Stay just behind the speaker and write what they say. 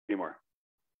be more.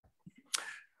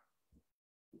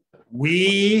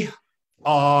 We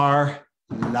are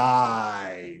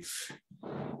live.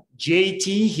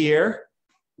 JT here.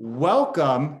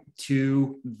 Welcome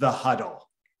to The Huddle.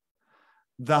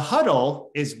 The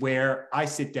Huddle is where I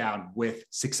sit down with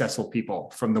successful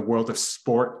people from the world of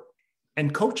sport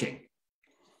and coaching.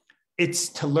 It's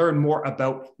to learn more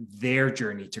about their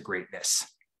journey to greatness.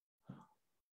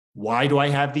 Why do I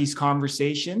have these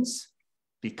conversations?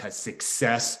 Because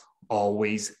success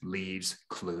always leaves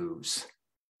clues.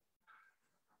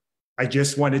 I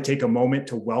just want to take a moment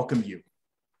to welcome you.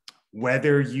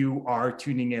 Whether you are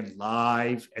tuning in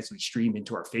live as we stream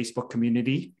into our Facebook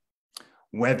community,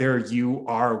 whether you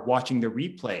are watching the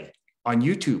replay on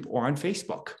YouTube or on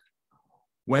Facebook,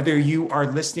 whether you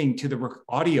are listening to the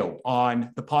audio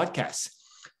on the podcast,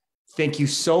 thank you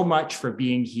so much for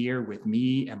being here with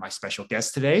me and my special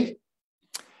guest today.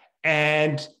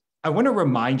 And I want to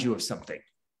remind you of something,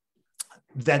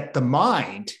 that the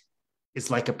mind is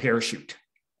like a parachute.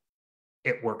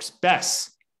 It works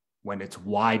best when it's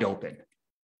wide open.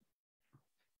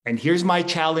 And here's my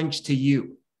challenge to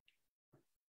you.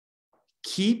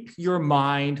 Keep your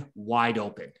mind wide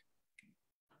open.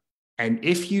 And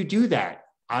if you do that,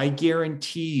 I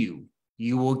guarantee you,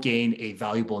 you will gain a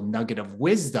valuable nugget of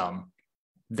wisdom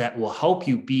that will help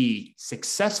you be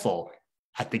successful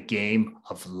at the game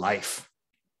of life.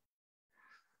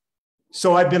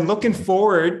 So I've been looking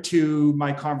forward to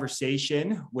my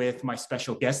conversation with my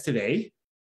special guest today.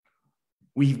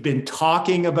 We've been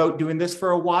talking about doing this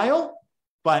for a while,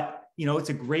 but it's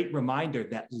a great reminder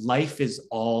that life is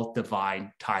all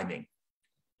divine timing.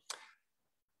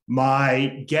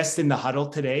 My guest in the huddle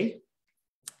today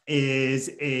is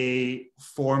a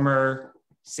former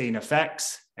St.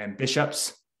 FX and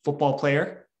Bishops football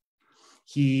player.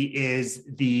 He is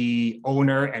the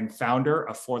owner and founder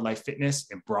of For Life Fitness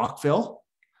in Brockville.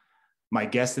 My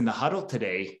guest in the huddle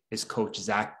today is Coach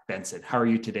Zach Benson. How are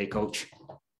you today, Coach?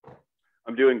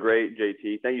 I'm doing great,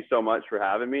 JT. Thank you so much for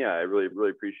having me. I really, really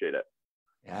appreciate it.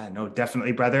 Yeah, no,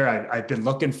 definitely, brother. I've been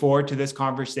looking forward to this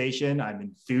conversation. I'm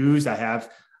enthused. I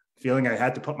have a feeling I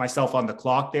had to put myself on the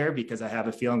clock there because I have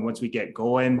a feeling once we get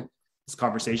going, this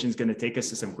conversation is going to take us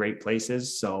to some great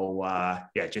places. So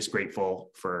just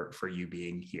grateful for you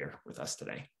being here with us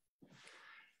today.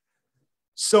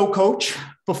 So Coach,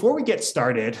 before we get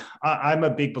started, I'm a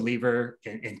big believer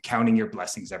in counting your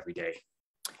blessings every day.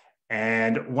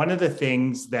 And one of the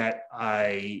things that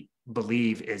I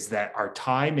believe is that our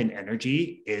time and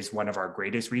energy is one of our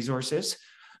greatest resources.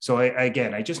 So I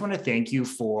just want to thank you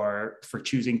for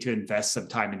choosing to invest some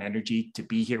time and energy to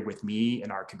be here with me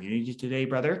in our community today,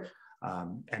 brother.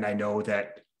 And I know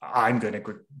that I'm going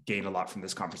to gain a lot from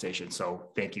this conversation.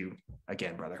 So thank you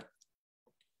again, brother.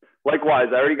 Likewise,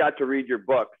 I already got to read your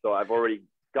book, so I've already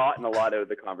gotten a lot out of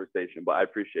the conversation, but I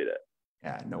appreciate it.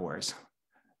 Yeah, no worries.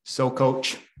 So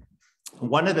Coach,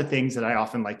 one of the things that I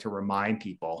often like to remind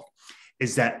people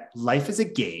is that life is a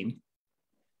game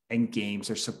and games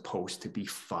are supposed to be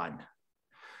fun.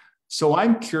 So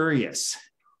I'm curious,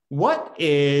 what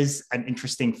is an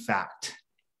interesting fact?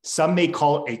 Some may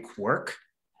call it a quirk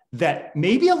that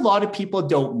maybe a lot of people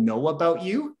don't know about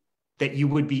you that you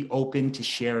would be open to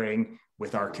sharing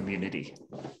with our community.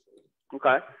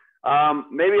 Okay.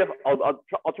 Maybe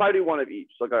I'll try to do one of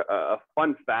each. Like a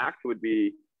fun fact would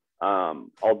be,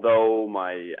 although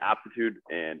my aptitude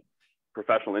and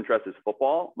professional interest is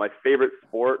football, my favorite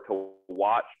sport to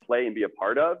watch, play, and be a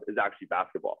part of is actually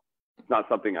basketball. It's not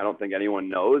something I don't think anyone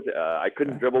knows. I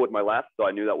couldn't dribble with my left, so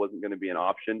I knew that wasn't going to be an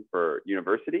option for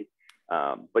university.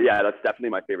 But yeah, that's definitely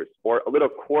my favorite sport. A little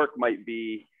quirk might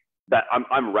be that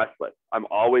I'm restless. I'm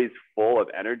always full of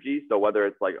energy. So whether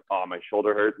it's like, oh, my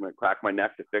shoulder hurts, I'm going to crack my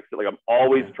neck to fix it. Like I'm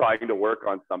always trying to work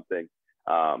on something.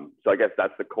 So I guess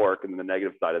that's the quirk. And the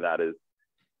negative side of that is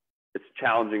it's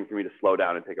challenging for me to slow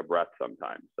down and take a breath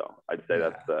sometimes. So I'd say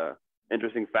that's an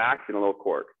interesting fact and a little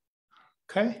quirk.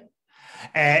 Okay.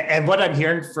 And what I'm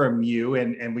hearing from you,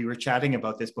 and we were chatting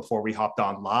about this before we hopped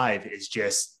on live, is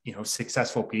just,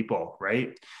 successful people,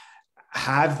 right?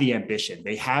 Have the ambition,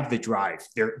 they have the drive,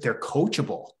 they're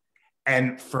coachable.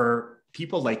 And for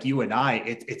people like you and I,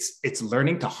 it's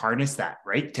learning to harness that,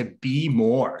 right? To be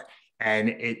more. And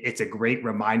it's a great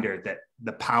reminder that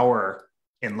the power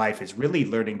in life is really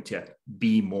learning to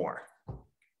be more.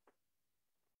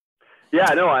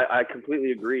 Yeah, no, I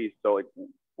completely agree. So like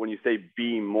when you say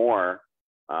be more,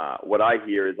 what I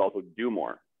hear is also do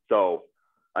more. So,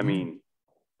 I mean,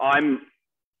 I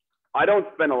don't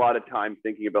spend a lot of time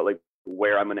thinking about like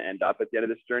where I'm going to end up at the end of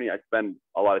this journey. I spend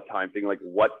a lot of time thinking like,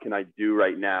 what can I do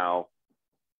right now,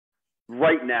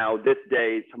 this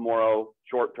day, tomorrow,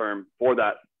 short term for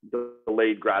that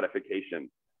delayed gratification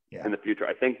in the future.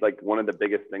 I think like one of the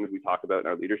biggest things we talk about in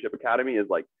our leadership academy is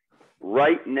like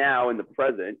right now in the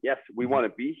present, yes, we want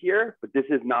to be here, but this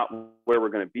is not where we're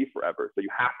going to be forever. So you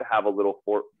have to have a little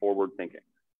forward thinking.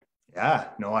 Yeah,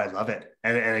 no, I love it.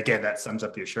 And again, that sums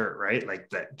up your shirt, right? Like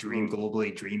that dream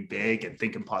globally, dream big, and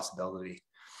think impossibility.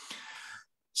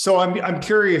 So I'm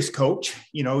curious, coach,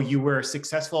 you know, you were a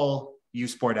successful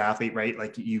youth sport athlete, right?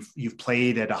 Like you've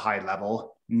played at a high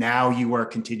level. Now you are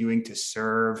continuing to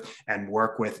serve and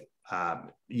work with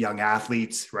young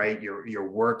athletes, right? You're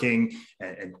working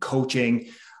and coaching.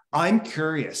 I'm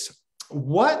curious,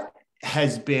 what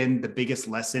has been the biggest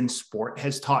lesson sport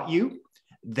has taught you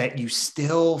that you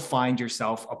still find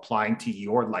yourself applying to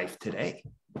your life today?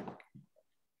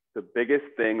 The biggest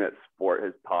thing that sport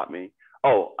has taught me.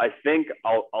 Oh, I think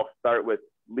I'll start with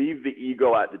leave the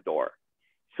ego at the door.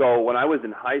 So when I was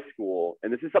in high school,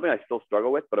 and this is something I still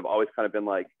struggle with, but I've always kind of been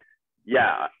like,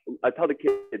 yeah, I tell the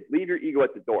kids, leave your ego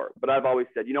at the door. But I've always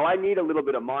said, you know, I need a little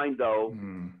bit of mine though,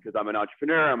 because I'm an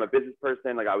entrepreneur, I'm a business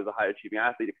person, like I was a high achieving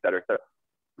athlete, et cetera, et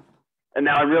cetera. And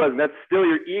now I'm realizing that's still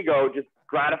your ego just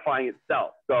gratifying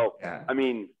itself. So, I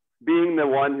mean, being the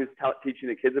one who's teaching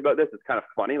the kids about this, it's kind of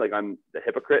funny. Like I'm the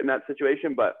hypocrite in that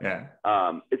situation, but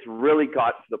it's really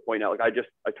got to the point now. Like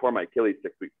I tore my Achilles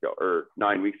 6 weeks ago or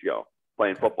 9 weeks ago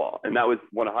playing football. And that was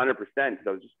 100% because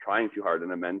I was just trying too hard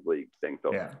in a men's league thing.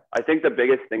 So I think the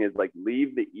biggest thing is like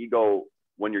leave the ego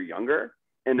when you're younger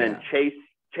and then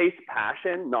chase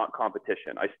passion, not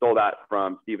competition. I stole that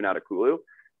from Stephen Adekulu.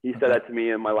 He said that to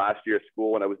me in my last year of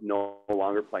school when I was no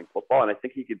longer playing football. And I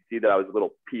think he could see that I was a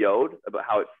little PO'd about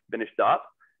how it finished up.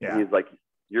 And he's like,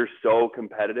 you're so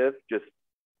competitive. Just,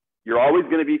 you're always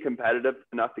going to be competitive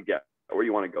enough to get where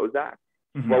you want to go, Zach.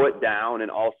 Slow it down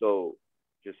and also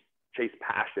just chase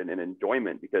passion and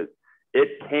enjoyment because it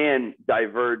can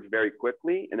diverge very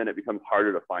quickly and then it becomes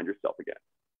harder to find yourself again.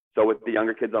 So with the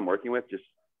younger kids I'm working with, just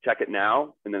check it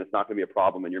now and then it's not going to be a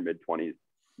problem in your mid-20s,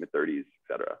 mid-30s, et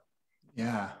cetera.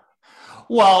 Yeah.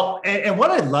 Well, and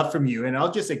what I love from you, and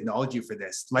I'll just acknowledge you for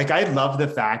this. Like, I love the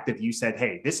fact that you said,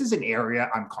 hey, this is an area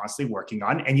I'm constantly working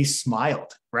on. And you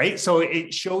smiled, right? So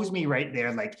it shows me right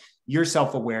there, like you're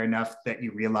self-aware enough that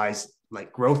you realize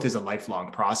like growth is a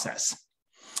lifelong process.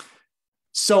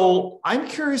 So I'm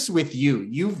curious with you,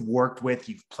 you've worked with,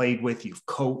 you've played with, you've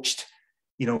coached,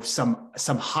 you know, some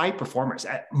high performers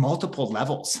at multiple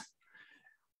levels.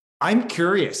 I'm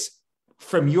curious,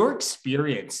 from your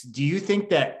experience, do you think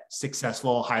that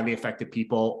successful, highly effective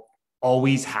people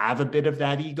always have a bit of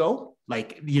that ego?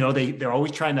 Like, you know, they're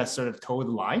always trying to sort of toe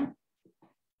the line?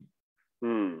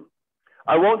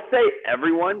 I won't say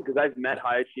everyone, because I've met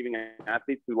high achieving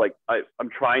athletes who like, I'm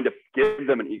trying to give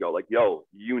them an ego. Like, yo,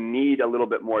 you need a little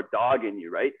bit more dog in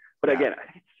you, right? But again,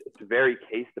 I think it's very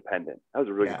case dependent. That was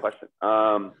a really good question.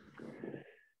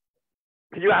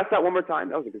 Could you ask that one more time?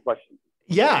 That was a good question.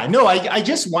 Yeah, no, I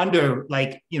just wonder,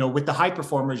 like, you know, with the high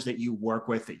performers that you work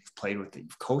with, that you've played with, that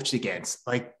you've coached against,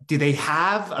 like, do they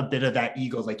have a bit of that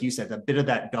ego, like you said, a bit of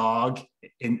that dog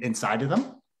inside of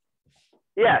them?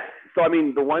 Yes. So, I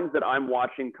mean, the ones that I'm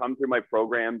watching come through my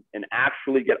programs and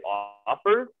actually get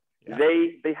offers,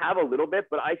 they have a little bit,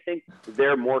 but I think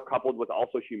they're more coupled with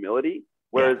also humility.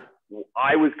 Whereas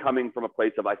I was coming from a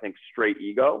place of, I think, straight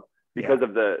ego because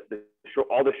of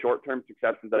all the short-term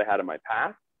successes that I had in my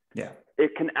past.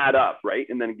 It can add up, right?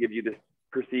 And then give you this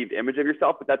perceived image of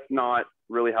yourself, but that's not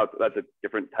really how, that's a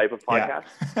different type of podcast,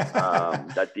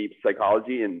 that deep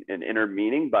psychology and inner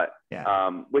meaning. But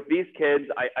with these kids,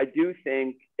 I do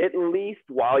think at least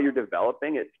while you're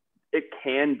developing it, it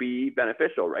can be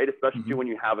beneficial, right? Especially when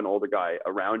you have an older guy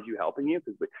around you helping you,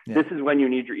 because this is when you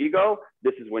need your ego.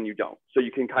 This is when you don't. So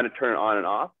you can kind of turn it on and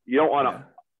off. You don't want to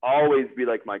always be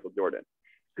like Michael Jordan.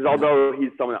 Because although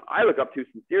he's someone that I look up to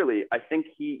sincerely, I think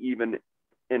he even,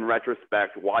 in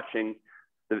retrospect, watching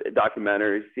the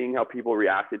documentary, seeing how people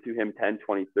reacted to him 10,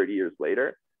 20, 30 years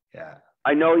later,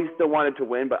 I know he still wanted to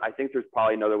win, but I think there's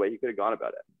probably another way he could have gone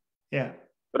about it.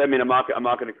 But I mean, I'm not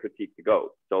going to critique the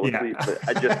GOAT. So let's leave,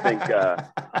 I just think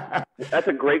that's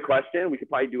a great question. We could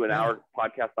probably do an hour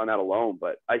podcast on that alone.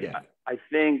 But I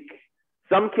think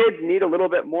some kids need a little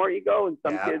bit more ego, and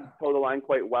some kids toe the line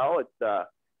quite well. It's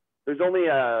there's only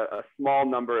a small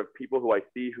number of people who I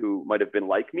see who might have been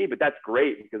like me, but that's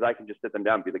great because I can just sit them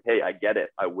down and be like, hey, I get it.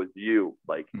 I was you.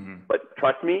 Like, but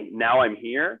trust me, now I'm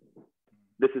here.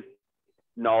 This is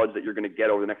knowledge that you're going to get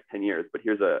over the next 10 years, but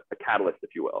here's a catalyst, if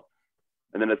you will.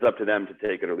 And then it's up to them to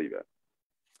take it or leave it.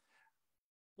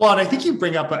 Well, and I think you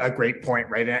bring up a great point,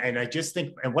 right? And I just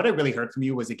think, and what I really heard from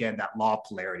you was, again, that law of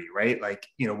polarity, right? Like,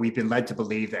 we've been led to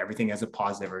believe that everything has a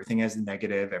positive, everything has a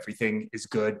negative, everything is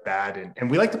good, bad.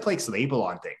 And we like to place label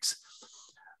on things.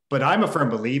 But I'm a firm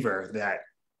believer that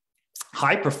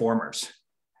high performers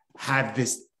have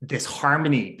this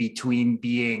harmony between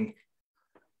being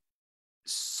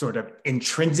sort of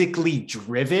intrinsically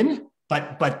driven,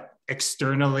 but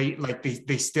externally, like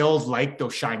they still like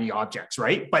those shiny objects,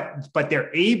 right? But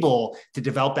they're able to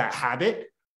develop that habit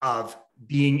of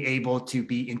being able to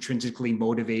be intrinsically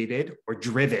motivated or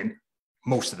driven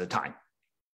most of the time.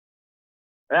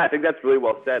 Yeah, I think that's really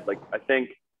well said. Like, I think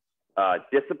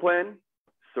discipline,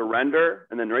 surrender,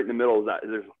 and then right in the middle is that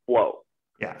there's a flow.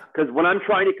 Yeah. Because when I'm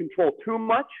trying to control too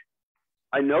much,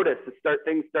 I notice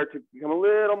things start to become a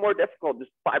little more difficult,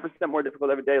 just 5% more difficult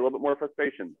every day, a little bit more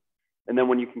frustration. And then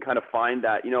when you can kind of find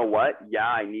that, you know what? Yeah,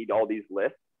 I need all these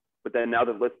lists, but then now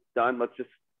the list's done, let's just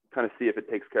kind of see if it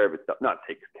takes care of itself. Not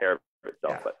takes care of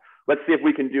itself, but let's see if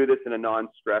we can do this in a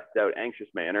non-stressed out, anxious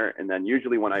manner. And then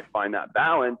usually when I find that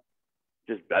balance,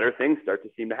 just better things start to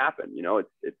seem to happen.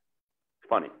 It's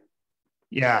funny.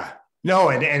 Yeah. No,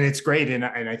 and it's great. And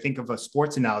I think of a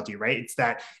sports analogy, right? It's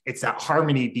that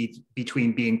harmony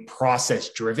between being process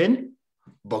driven,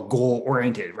 but goal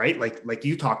oriented, right? Like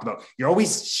you talked about, you're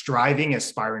always striving,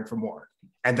 aspiring for more.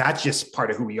 And that's just part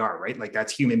of who we are, right? Like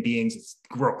that's human beings, it's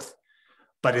growth.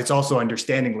 But it's also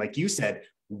understanding, like you said,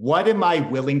 what am I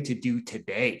willing to do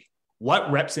today?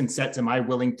 What reps and sets am I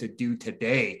willing to do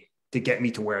today to get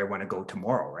me to where I want to go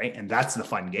tomorrow, right? And that's the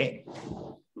fun game.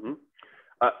 Mm-hmm.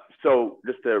 So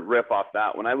just to riff off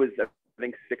that, when I was, I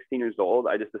think, 16 years old,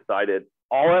 I just decided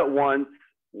all at once,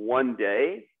 one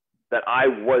day, that I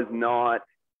was not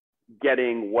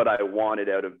getting what I wanted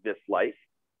out of this life.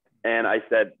 And I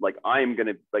said, like, I'm going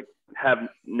to have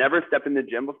never stepped in the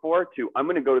gym before to I'm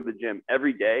going to go to the gym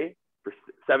every day for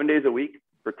 7 days a week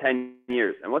for 10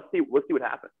 years. And let's see what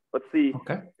happens. Let's see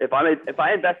if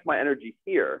I invest my energy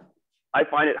here, I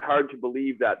find it hard to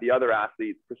believe that the other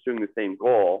athletes pursuing the same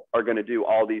goal are going to do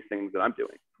all these things that I'm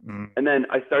doing. Mm-hmm. And then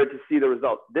I started to see the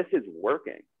results. This is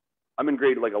working. I'm in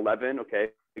grade 11. Okay.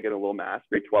 I get a little mass.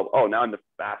 Grade 12. Oh, now I'm the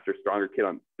faster, stronger kid.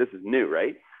 This is new,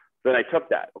 right? Then I took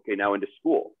that. Okay. Now into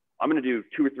school. I'm going to do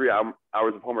 2 or 3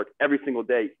 hours of homework every single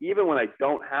day, even when I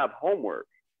don't have homework.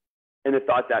 And the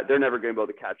thought that they're never going to be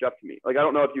able to catch up to me. Like, I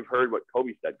don't know if you've heard what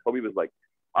Kobe said. Kobe was like,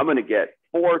 I'm going to get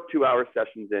 4 2-hour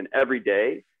sessions in every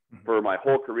day for my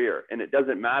whole career. And it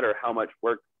doesn't matter how much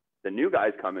work the new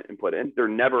guys come in and put in. They're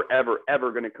never, ever,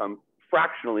 ever going to come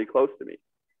fractionally close to me.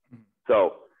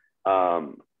 So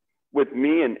with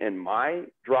me and my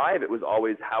drive, it was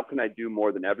always, how can I do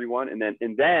more than everyone? And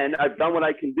then I've done what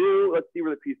I can do. Let's see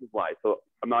where the pieces lie. So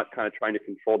I'm not kind of trying to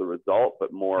control the result,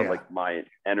 but more like my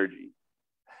energy.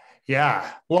 Yeah.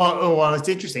 Well, it's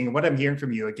interesting. What I'm hearing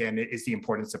from you again is the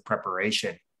importance of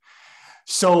preparation.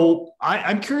 So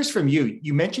I'm curious from you,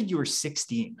 you mentioned you were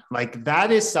 16. Like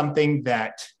that is something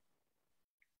that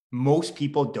most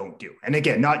people don't do. And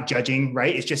again, not judging,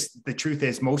 right? It's just the truth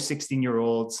is most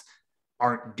 16-year-olds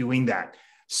aren't doing that.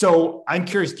 So I'm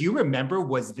curious, do you remember,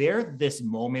 was there this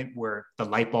moment where the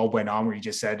light bulb went on where you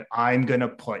just said, I'm going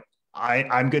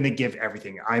to give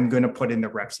everything. I'm going to put in the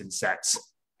reps and sets.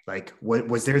 Like,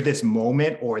 was there this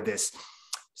moment or this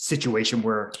situation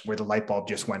where the light bulb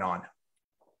just went on?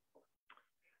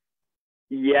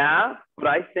 Yeah, but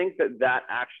I think that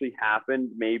actually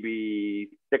happened maybe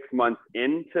 6 months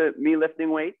into me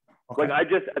lifting weights. Okay. Like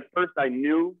at first I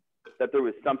knew that there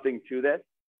was something to this.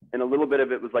 And a little bit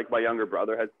of it was like my younger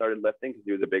brother had started lifting because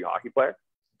he was a big hockey player.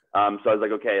 So I was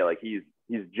like, okay, like he's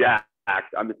jacked.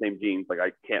 I'm the same genes. Like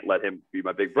I can't let him be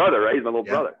my big brother, right? He's my little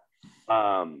brother.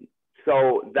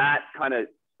 So that kind of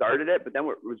started it, but then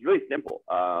it was really simple.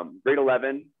 Grade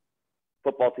 11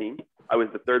 football team. I was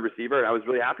the third receiver, and I was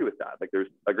really happy with that. Like there's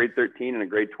a grade 13 and a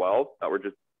grade 12 that were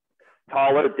just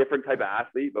taller, different type of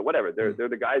athlete, but whatever. They're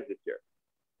the guys this year.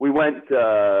 We went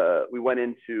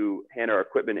into hand our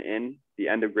equipment in the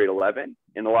end of grade 11,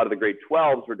 and a lot of the grade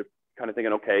 12s were kind of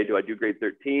thinking, okay, do I do grade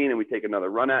 13 and we take another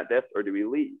run at this, or do we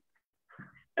leave?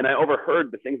 And I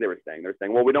overheard the things they were saying. They're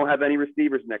saying, well, we don't have any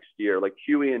receivers next year. Like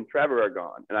Huey and Trevor are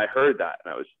gone. And I heard that,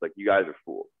 and I was just like, you guys are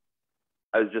fools.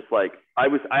 I was just like, I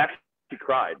actually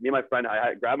cried. Me and my friend,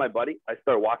 I grabbed my buddy. I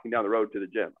started walking down the road to the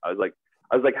gym. I was like,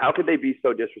 how could they be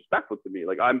so disrespectful to me?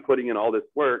 Like I'm putting in all this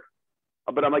work,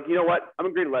 but I'm like, you know what? I'm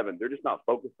in grade 11. They're just not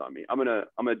focused on me. I'm gonna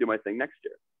do my thing next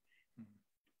year.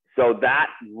 So that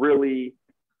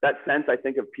sense, I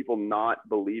think, of people not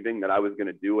believing that I was going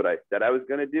to do what I said I was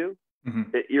going to do,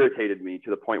 it irritated me to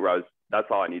the point where that's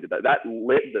all I needed. That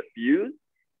lit the fuse.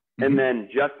 And then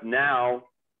just now,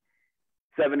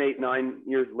 7, 8, 9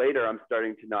 years later, I'm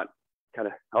starting to not kind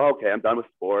of, oh, okay, I'm done with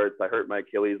sports. I hurt my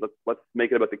Achilles. Let's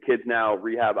make it about the kids now,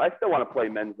 rehab. I still want to play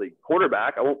men's league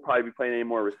quarterback. I won't probably be playing any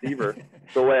more receiver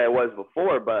the way I was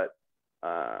before, but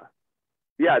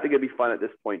yeah, I think it'd be fun at this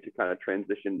point to kind of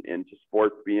transition into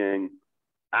sports being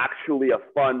actually a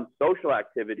fun social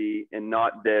activity and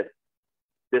not this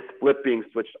flip being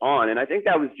switched on. And I think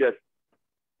that was just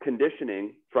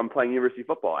conditioning from playing university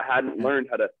football. I hadn't learned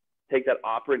how to take that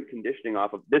operant conditioning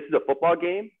off of, this is a football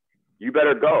game, you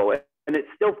better go. And it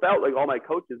still felt like all my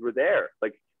coaches were there.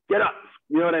 Like, get up.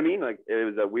 You know what I mean? Like, it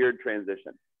was a weird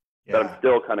transition that I'm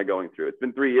still kind of going through. It's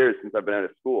been 3 years since I've been out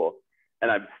of school, and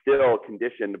I'm still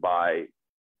conditioned by,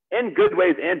 in good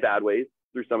ways and bad ways,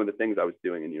 through some of the things I was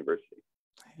doing in university.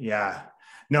 Yeah.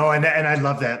 No, and I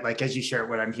love that. Like, as you share,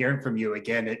 what I'm hearing from you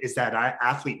again is that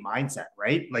athlete mindset,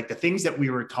 right? Like the things that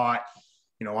we were taught,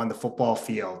 on the football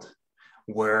field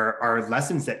were our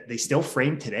lessons that they still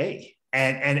frame today.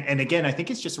 And again, I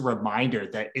think it's just a reminder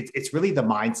that it's really the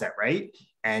mindset, right?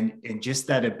 And just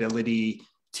that ability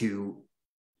to,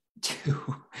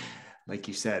 like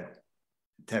you said,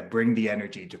 to bring the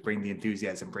energy, to bring the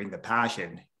enthusiasm, bring the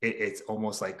passion. It's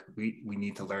almost like we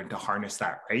need to learn to harness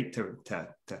that, right? To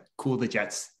cool the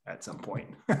jets at some point.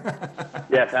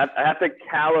 Yes, I have to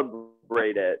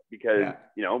calibrate it because,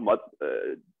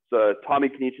 so Tommy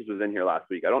Kniches was in here last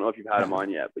week. I don't know if you've had him on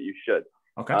yet, but you should.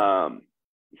 Okay.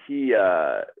 He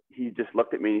just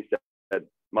looked at me and he said,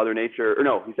 Mother Nature, or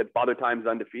no, he said, Father Time's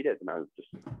undefeated. And I was just,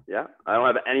 yeah, I don't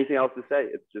have anything else to say.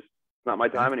 It's not my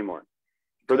time anymore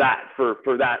for that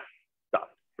stuff,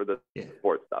 for the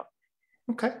sports stuff.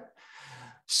 Okay.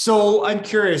 So I'm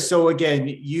curious. So again,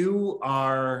 you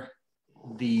are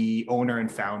the owner and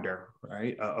founder,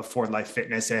 right, of For Life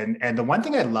Fitness. And the one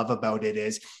thing I love about it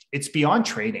is it's beyond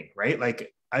training, right?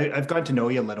 Like I've gotten to know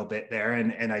you a little bit there,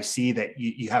 and I see that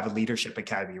you have a leadership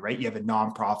academy, right? You have a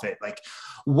nonprofit. Like,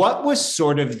 what was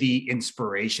sort of the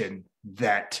inspiration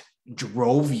that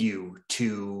drove you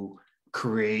to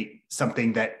create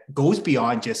something that goes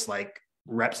beyond just like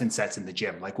reps and sets in the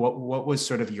gym? Like, what was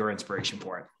sort of your inspiration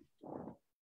for it?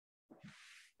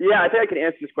 Yeah, I think I can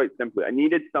answer this quite simply. I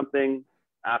needed something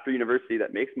after university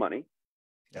that makes money.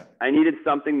 Yeah. I needed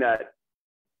something that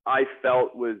I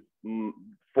felt was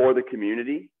for the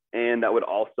community and that would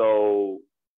also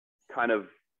kind of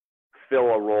fill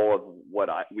a role of what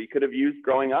we could have used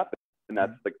growing up. And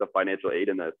that's like the financial aid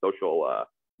and the social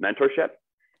mentorship.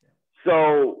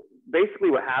 So basically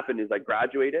what happened is I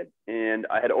graduated and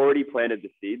I had already planted the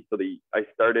seed. So I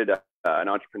started an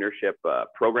entrepreneurship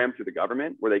program through the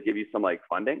government where they give you some like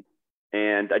funding.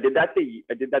 And I did that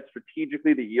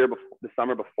strategically the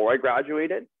summer before I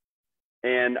graduated.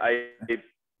 And I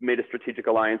made a strategic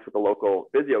alliance with a local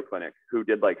physio clinic who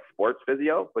did like sports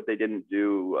physio, but they didn't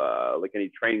do like any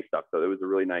training stuff. So there was a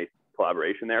really nice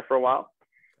collaboration there for a while.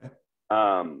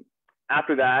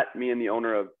 After that, me and the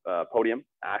owner of Podium,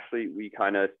 Ashley, we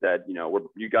kind of said,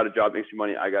 you got a job, makes you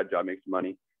money. I got a job, makes you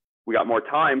money. We got more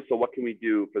time. So what can we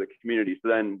do for the community? So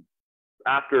then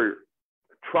after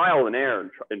trial and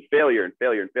error and failure,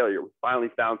 we finally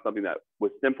found something that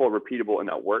was simple, repeatable, and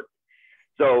that worked.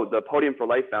 So the Podium for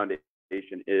Life Foundation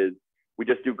is we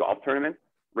just do golf tournaments,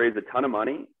 raise a ton of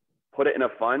money, put it in a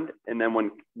fund. And then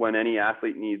when any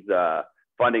athlete needs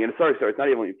funding, and sorry, it's not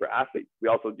even only for athletes. We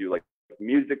also do like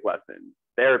music lessons,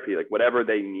 therapy, like whatever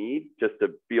they need just to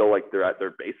feel like they're at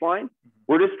their baseline.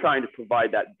 We're just trying to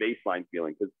provide that baseline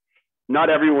feeling because not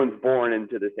everyone's born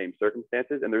into the same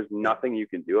circumstances and there's nothing you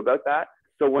can do about that.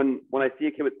 So when I see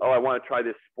a kid with, I want to try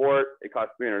this sport, it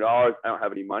costs $300, I don't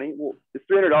have any money. Well, it's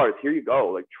 $300, here you go,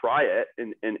 like try it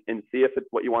and see if it's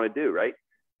what you want to do, right?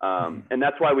 And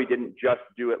that's why we didn't just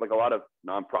do it. Like a lot of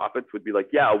nonprofits would be like,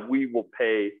 yeah, we will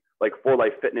pay like For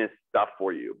Life Fitness stuff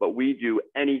for you, but we do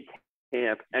any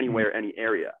camp, anywhere, any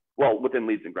area. Well, within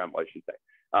Leeds and Granville, I should say.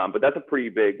 But that's a pretty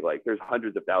big, like there's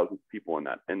hundreds of thousands of people in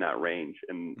that range.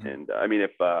 And I mean,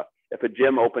 if a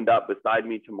gym opened up beside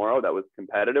me tomorrow that was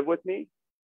competitive with me,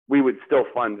 we would still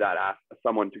fund that, ask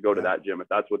someone to go to that gym if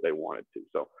that's what they wanted to.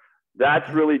 So that's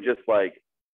really just like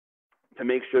to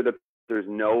make sure that there's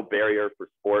no barrier for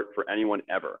sport for anyone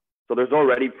ever. So there's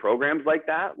already programs like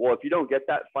that. Well, if you don't get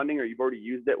that funding or you've already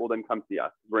used it, well, then come see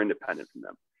us. We're independent from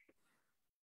them.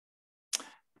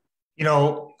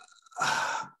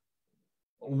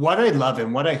 What I love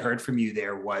and what I heard from you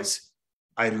there was,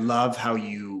 I love how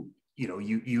you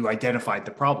identified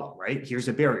the problem, right? Here's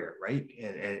a barrier, right?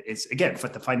 It's again, for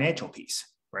the financial piece,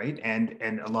 right?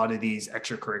 And a lot of these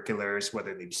extracurriculars,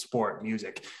 whether they be sport,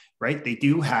 music, right? They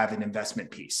do have an investment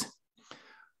piece.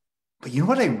 But you know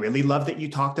what I really love that you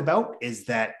talked about is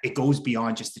that it goes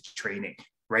beyond just the training,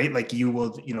 right? Like you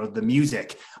will, the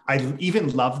music. I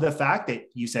even love the fact that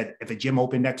you said if a gym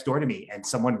opened next door to me and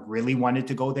someone really wanted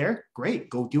to go there, great,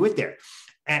 go do it there.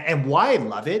 And why I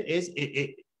love it is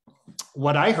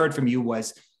what I heard from you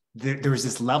was there's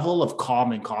this level of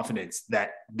calm and confidence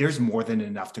that there's more than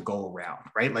enough to go around,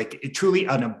 right? Like it truly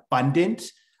an abundant,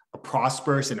 a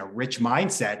prosperous, and a rich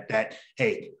mindset that,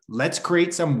 hey, let's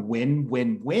create some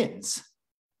win-win-wins.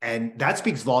 And that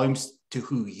speaks volumes to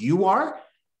who you are,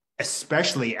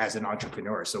 especially as an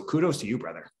entrepreneur. So kudos to you,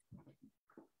 brother.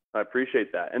 I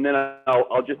appreciate that. And then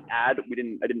I'll just add, I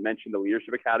didn't mention the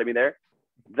Leadership Academy there.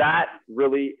 That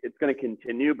really, it's going to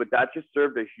continue, but that just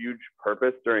served a huge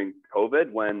purpose during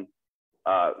COVID when,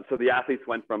 so the athletes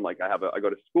went from like, I go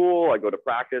to school, I go to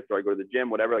practice, or I go to the gym,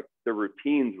 whatever, like the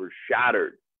routines were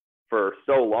shattered for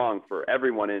so long for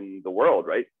everyone in the world.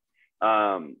 Right.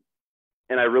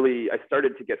 And I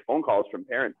started to get phone calls from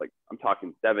parents, like I'm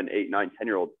talking 7, 8, 9,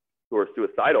 10-year-olds who are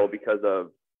suicidal because of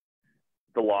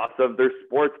the loss of their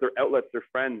sports, their outlets, their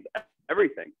friends,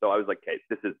 everything. So I was like, okay,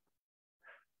 this is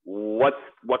what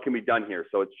can be done here?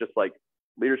 So it's just like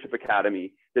Leadership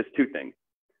Academy. There's two things.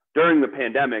 During the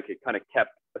pandemic, it kind of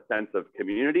kept a sense of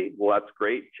community. Well, that's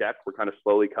great. Check. We're kind of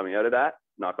slowly coming out of that,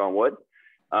 knock on wood.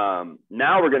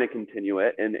 Now we're going to continue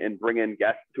it and bring in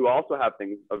guests who also have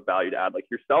things of value to add, like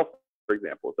yourself, for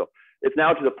example. So it's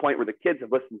now to the point where the kids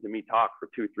have listened to me talk for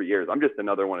 2-3 years. I'm just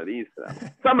another one of these to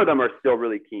them. Some of them are still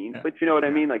really keen, but you know what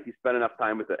I mean? Like you spend enough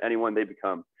time with anyone, they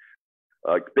become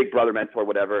a big brother, mentor,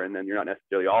 whatever, and then you're not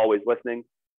necessarily always listening.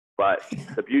 But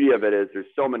the beauty of it is there's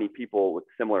so many people with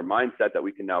similar mindset that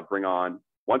we can now bring on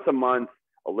once a month,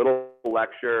 a little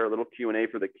lecture, a little Q&A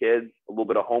for the kids, a little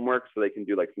bit of homework so they can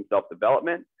do like some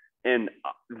self-development. And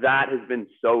that has been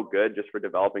so good just for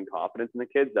developing confidence in the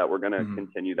kids that we're going to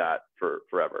continue that for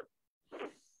forever.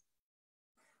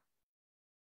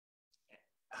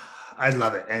 I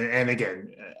love it. And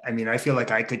again, I mean, I feel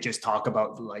like I could just talk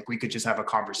about, like, we could just have a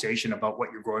conversation about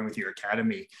what you're growing with your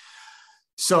academy.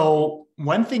 So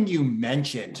one thing you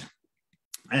mentioned,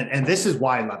 and this is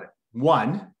why I love it.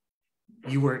 One,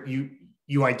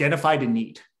 you identified a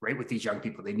need, right? With these young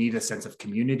people, they need a sense of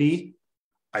community.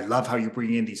 I love how you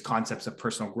bring in these concepts of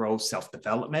personal growth,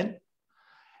 self-development.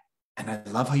 And I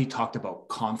love how you talked about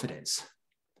confidence.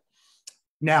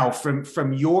 Now,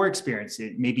 from your experience,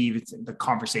 maybe even the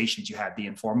conversations you had, the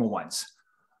informal ones,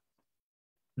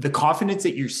 the confidence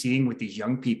that you're seeing with these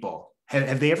young people,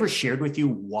 have they ever shared with you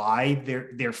why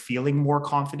they're feeling more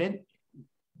confident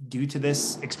due to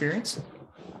this experience?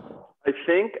 I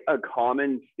think a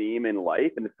common theme in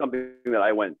life, and it's something that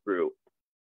I went through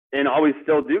and always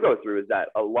still do go through, is that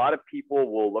a lot of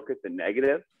people will look at the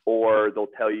negative, or they'll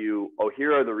tell you, oh,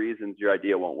 here are the reasons your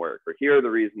idea won't work, or here are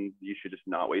the reasons you should just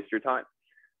not waste your time.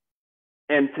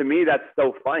 And to me, that's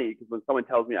so funny, because when someone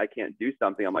tells me I can't do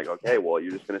something, I'm like, okay, well,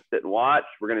 you're just going to sit and watch.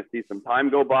 We're going to see some time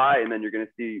go by, and then you're going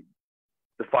to see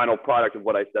the final product of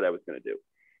what I said I was going to do.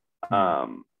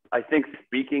 I think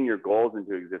speaking your goals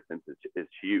into existence is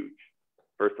huge.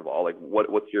 First of all, like,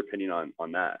 what's your opinion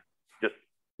on that? Just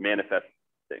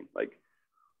manifesting, like.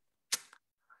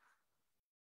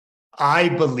 I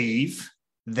believe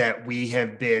that we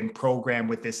have been programmed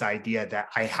with this idea that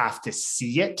I have to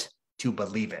see it to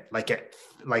believe it. Like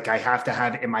I have to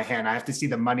have it in my hand. I have to see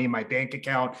the money in my bank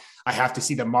account. I have to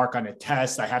see the mark on a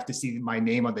test. I have to see my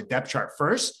name on the depth chart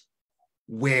first,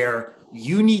 where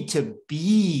you need to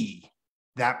be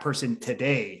that person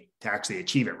today to actually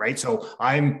achieve it, right? So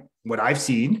what I've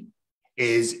seen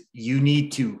is you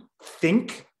need to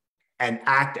think and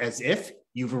act as if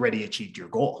you've already achieved your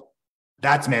goal.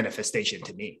 That's manifestation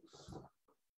to me.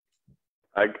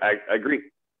 I agree.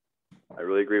 I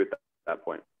really agree with that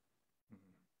point.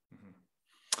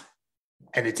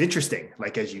 And it's interesting,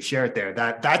 like, as you share it there,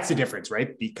 that's the difference,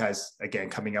 right? Because again,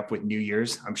 coming up with New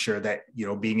Year's, I'm sure that,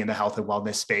 being in the health and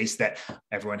wellness space, that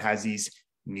everyone has these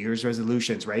New Year's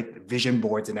resolutions, right? Vision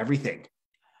boards and everything.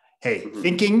 Hey,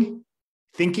 thinking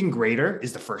greater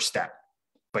is the first step,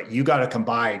 but you got to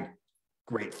combine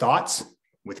great thoughts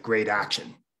with great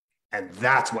action. And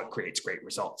that's what creates great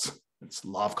results. It's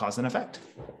law of cause and effect.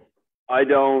 I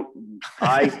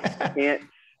can't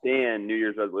stand New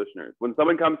Year's resolutioners. When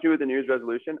someone comes to you with a New Year's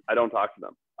resolution, I don't talk to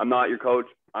them. I'm not your coach.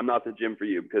 I'm not the gym for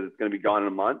you, because it's going to be gone in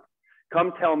a month.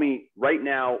 Come tell me right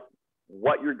now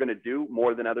what you're going to do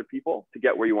more than other people to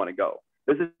get where you want to go.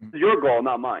 This is your goal,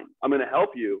 not mine. I'm going to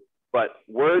help you, but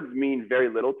words mean very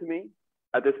little to me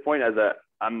at this point, as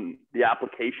I'm the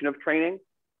application of training.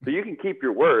 So you can keep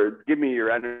your words, give me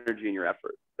your energy and your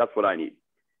effort. That's what I need.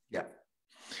 Yeah.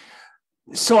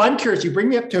 So I'm curious, you bring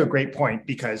me up to a great point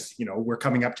because, we're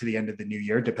coming up to the end of the new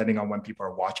year, depending on when people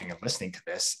are watching and listening to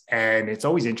this. And it's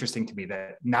always interesting to me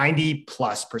that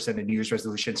 90+% of New Year's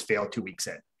resolutions fail 2 weeks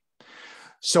in.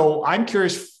 So I'm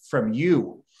curious from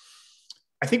you,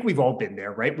 I think we've all been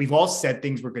there, right? We've all said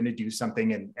things we're going to do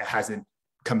something and it hasn't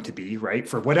come to be, right?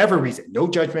 For whatever reason, no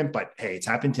judgment, but hey, it's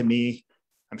happened to me.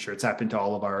 I'm sure it's happened to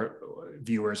all of our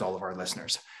viewers, all of our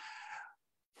listeners.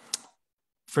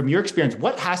 From your experience,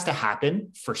 what has to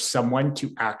happen for someone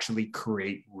to actually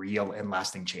create real and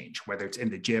lasting change, whether it's in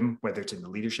the gym, whether it's in the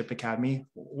leadership academy?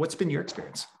 What's been your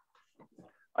experience?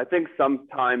 I think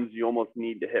sometimes you almost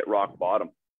need to hit rock bottom.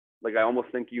 Like, I almost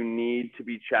think you need to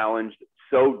be challenged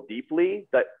so deeply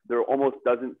that there almost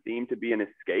doesn't seem to be an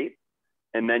escape.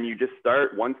 And then you just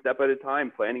start one step at a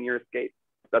time planning your escape.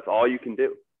 That's all you can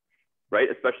do, right?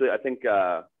 Especially, I think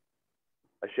I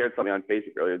shared something on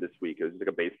Facebook earlier this week. It was like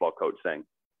a baseball coach saying,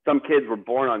 some kids were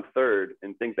born on third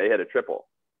and think they hit a triple.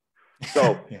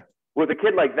 So yeah. With a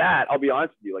kid like that, I'll be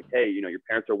honest with you, like, hey, your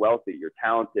parents are wealthy, you're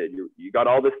talented, you got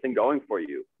all this thing going for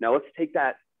you. Now let's take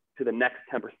that to the next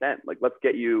 10%. Like, let's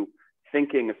get you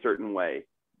thinking a certain way,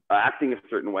 acting a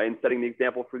certain way, and setting the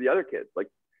example for the other kids, like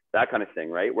that kind of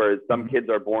thing, right? Whereas some kids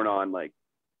are born on, like,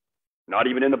 not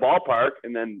even in the ballpark,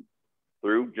 and then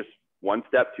through just one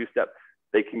step, two steps,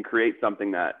 they can create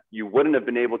something that you wouldn't have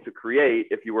been able to create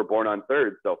if you were born on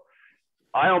third. So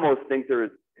I almost think there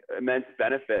is immense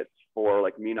benefits for,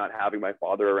 like, me not having my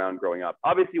father around growing up.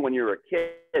 Obviously, when you're a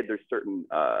kid, there's certain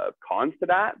cons to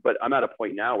that, but I'm at a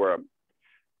point now where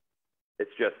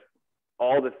it's just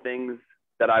all the things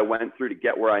that I went through to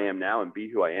get where I am now and be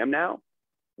who I am now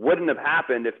wouldn't have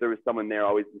happened if there was someone there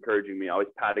always encouraging me, always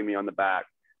patting me on the back.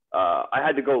 I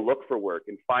had to go look for work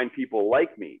and find people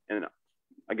like me. And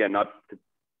again, not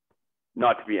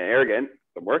to be arrogant,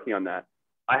 I'm working on that.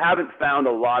 I haven't found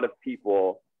a lot of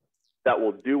people that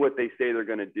will do what they say they're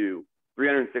going to do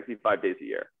 365 days a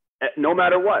year. No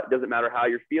matter what, it doesn't matter how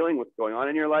you're feeling, what's going on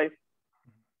in your life.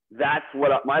 That's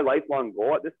what my lifelong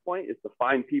goal at this point is, to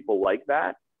find people like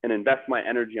that and invest my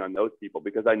energy on those people,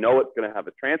 because I know it's going to have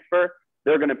a transfer.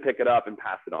 They're going to pick it up and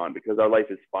pass it on, because our life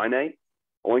is finite,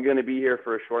 only going to be here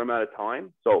for a short amount of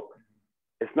time. So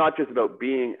it's not just about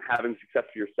having success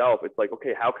for yourself. It's like,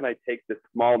 okay, how can I take this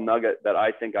small nugget that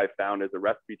I think I found as a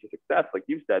recipe to success, like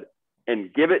you said,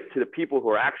 and give it to the people who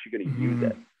are actually going to use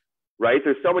it, right?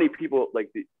 There's so many people, like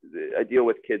I deal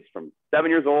with kids from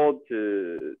 7 years old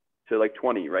to like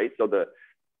 20, right? So the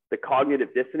cognitive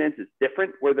dissonance is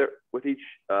different with each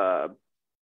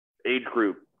age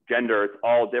group, gender, it's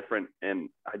all different. And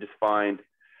I just find,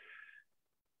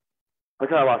 I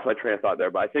kind of lost my train of thought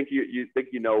there, but I think you think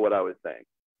you know what I was saying.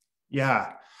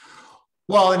 Yeah.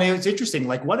 Well, and it was interesting.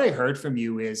 Like, what I heard from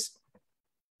you is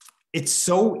it's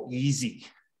so easy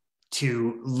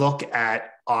to look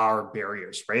at our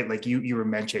barriers, right? Like you were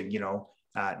mentioning,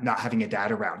 not having a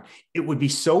dad around. It would be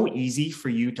so easy for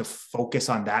you to focus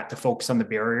on that, to focus on the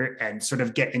barrier and sort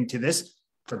of get into this,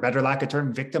 for better lack of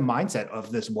term, victim mindset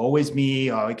of this woe is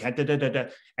me, oh, I can't,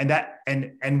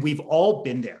 and we've all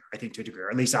been there, I think, to a degree, or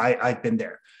at least I've been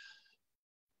there.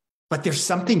 But there's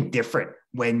something different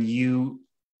when you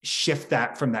shift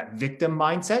that from that victim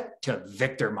mindset to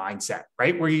victor mindset,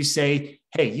 right? Where you say,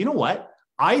 hey, you know what?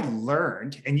 I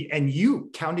learned, and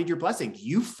you counted your blessings.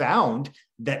 You found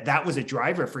that was a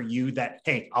driver for you, that,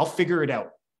 hey, I'll figure it out.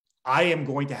 I am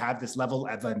going to have this level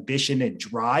of ambition and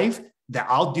drive that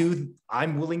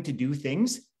I'm willing to do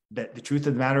things that the truth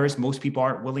of the matter is most people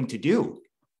aren't willing to do.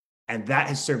 And that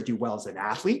has served you well as an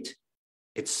athlete.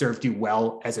 It's served you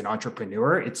well as an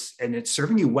entrepreneur. It's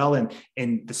serving you well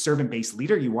in the servant-based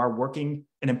leader you are, working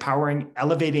and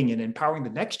elevating and empowering the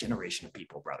next generation of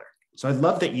people, brother. So I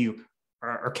love that you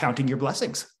are counting your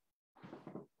blessings.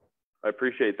 I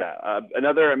appreciate that.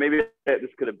 Maybe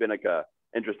this could have been like a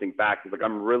interesting fact, is like,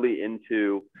 I'm really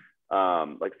into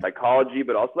like psychology,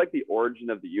 but also like the origin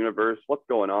of the universe. What's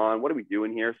going on? What are we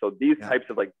doing here? So these types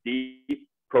of like deep,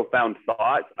 profound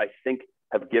thoughts, I think,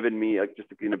 have given me like just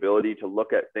an ability to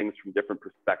look at things from different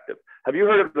perspectives. Have you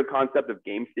heard of the concept of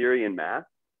game theory in math?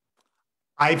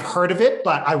 I've heard of it,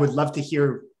 but I would love to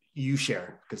hear you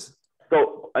share.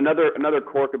 So another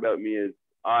quirk about me is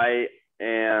I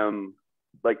am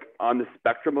like on the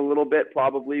spectrum a little bit,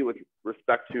 probably, with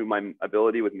respect to my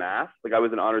ability with math. Like, I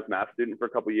was an honors math student for a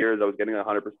couple of years. I was getting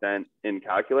 100% in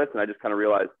calculus, and I just kind of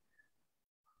realized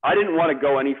I didn't want to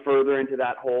go any further into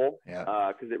that hole,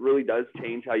 because it really does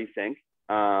change how you think,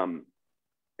 and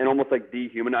almost like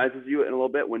dehumanizes you in a little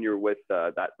bit when you're with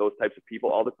those types of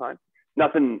people all the time.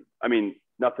 Nothing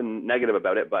negative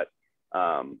about it, but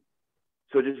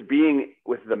so just being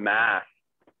with the math,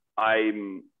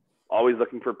 I'm always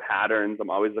looking for patterns. I'm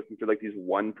always looking for like these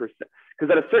 1%. Because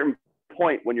at a certain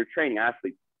point when you're training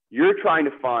athletes, you're trying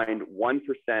to find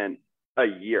 1% a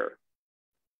year.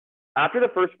 After the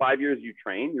first 5 years you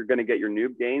train, you're going to get your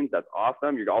noob gains. That's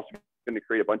awesome. You're also going to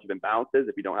create a bunch of imbalances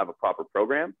if you don't have a proper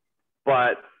program.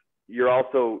 But you're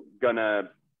also going to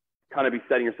kind of be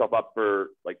setting yourself up for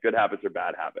like good habits or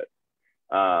bad habits.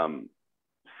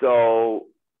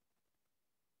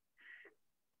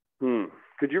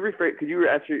 Could you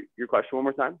answer your question one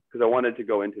more time? Because I wanted to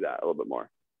go into that a little bit more.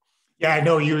 Yeah, I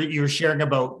know you were sharing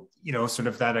about, sort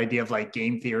of that idea of like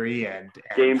game theory and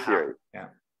game theory. Yeah.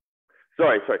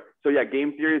 Sorry. So yeah,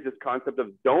 game theory is this concept of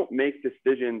don't make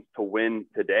decisions to win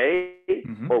today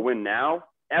or win now,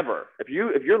 ever. If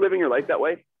you're living your life that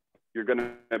way, you're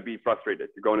going to be frustrated.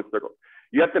 You're going in circles.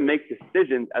 You have to make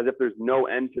decisions as if there's no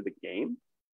end to the game,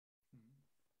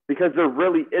 because there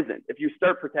really isn't. If you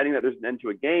start pretending that there's an end to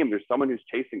a game, there's someone who's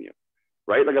chasing you,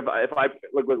 right? Like if I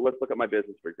let's look at my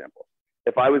business, for example.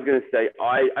 If I was going to say,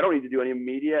 I don't need to do any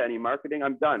media, any marketing,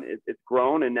 I'm done. It's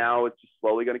grown and now it's just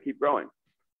slowly going to keep growing.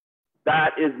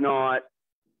 That is not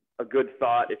a good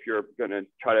thought if you're going to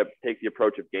try to take the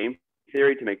approach of game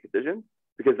theory to make decisions,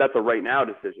 because that's a right now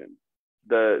decision.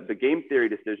 The game theory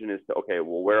decision is to, okay,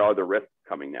 well, where are the risks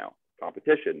coming now?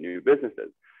 Competition, new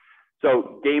businesses.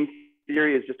 So game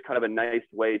theory is just kind of a nice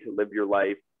way to live your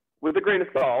life with a grain of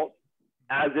salt,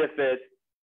 as if it's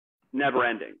never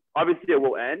ending. Obviously it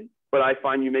will end, but I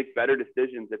find you make better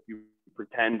decisions if you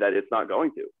pretend that it's not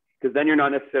going to, because then you're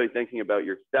not necessarily thinking about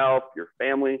yourself, your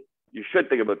family. You should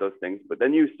think about those things, but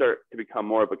then you start to become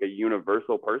more of like a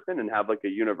universal person and have like a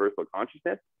universal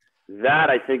consciousness. That,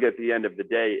 I think, at the end of the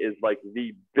day is like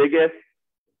the biggest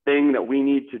thing that we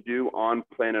need to do on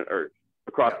planet Earth,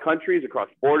 across countries, across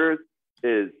borders,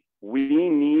 is we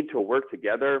need to work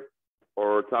together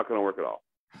or it's not going to work at all.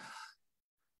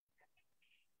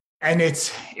 And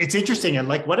it's interesting. And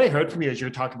like what I heard from you as you're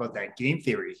talking about that game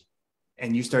theory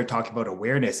and you started talking about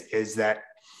awareness, is that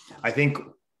I think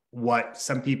what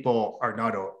some people are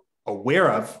not aware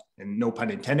of, and no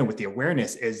pun intended with the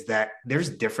awareness, is that there's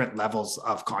different levels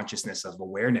of consciousness of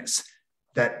awareness.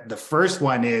 That the first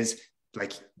one is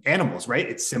like animals, right?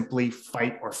 It's simply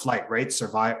fight or flight, right?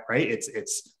 Survive, right? It's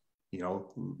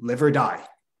live or die,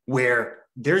 where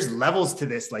there's levels to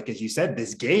this, like, as you said,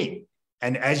 this game.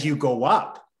 And as you go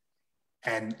up,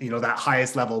 and, that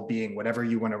highest level being whatever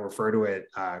you want to refer to it,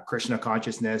 Krishna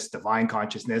consciousness, divine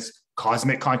consciousness,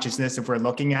 cosmic consciousness, if we're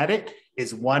looking at it,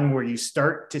 is one where you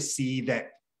start to see that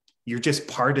you're just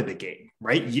part of the game,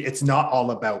 right? It's not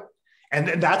all about, and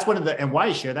that's and why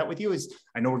I share that with you is,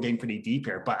 I know we're getting pretty deep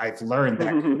here, but I've learned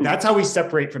that that's how we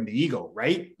separate from the ego,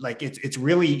 right? Like it's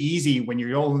really easy when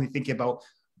you're only thinking about,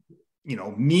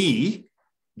 me,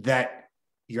 that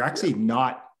you're actually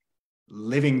not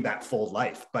living that full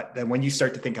life. But then when you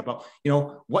start to think about,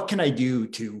 what can I do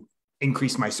to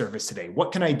increase my service today?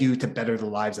 What can I do to better the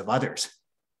lives of others?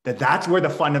 That's where the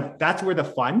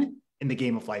fun in the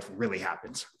game of life really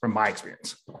happens, from my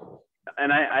experience.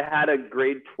 And I had a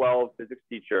grade 12 physics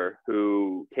teacher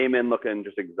who came in looking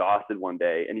just exhausted one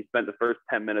day. And he spent the first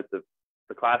 10 minutes of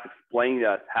the class explaining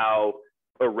to us how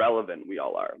irrelevant we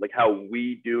all are, like how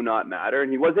we do not matter.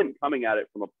 And he wasn't coming at it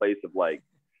from a place of like,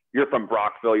 you're from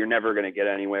Brockville, you're never going to get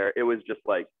anywhere. It was just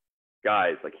like,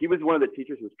 guys, like he was one of the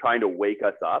teachers who was trying to wake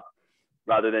us up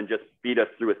rather than just feed us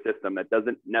through a system that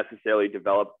doesn't necessarily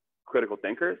develop critical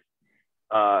thinkers,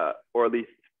 or at least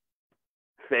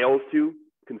fails to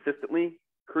consistently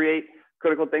create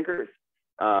critical thinkers.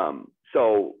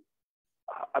 So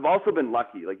I've also been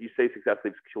lucky, like you say, success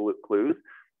leaves clues.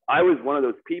 I was one of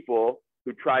those people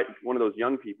who tried, one of those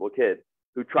young people, kids,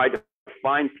 who tried to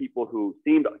find people who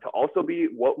seemed to also be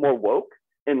more woke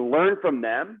and learn from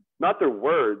them, not their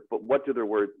words, but what do their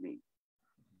words mean?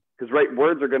 Because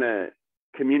words are going to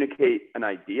communicate an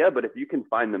idea, but if you can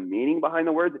find the meaning behind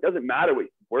the words, it doesn't matter what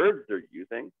words they're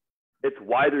using. It's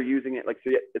why they're using it. Like,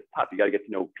 so it's tough. You got to get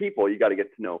to know people. You got to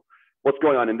get to know what's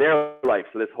going on in their life.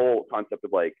 So this whole concept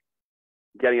of like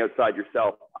getting outside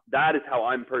yourself, that is how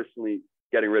I'm personally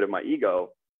getting rid of my ego,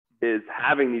 is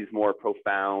having these more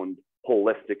profound,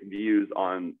 holistic views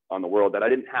on the world that I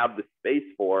didn't have the space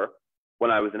for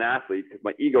when I was an athlete, because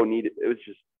my ego needed, it was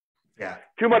just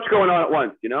too much going on at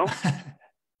once,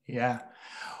 Yeah.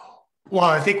 Well,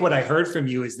 I think what I heard from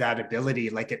you is that ability,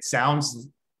 like it sounds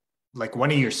like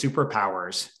one of your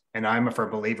superpowers, and I'm a firm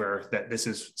believer that this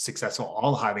is successful.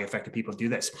 All highly effective people do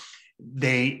this.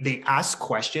 They ask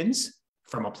questions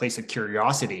from a place of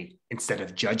curiosity instead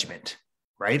of judgment,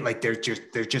 right? Like they're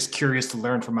just curious to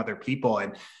learn from other people,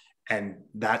 and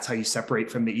that's how you separate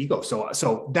from the ego.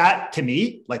 So that, to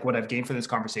me, like what I've gained from this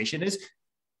conversation is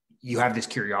you have this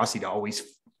curiosity to always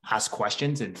ask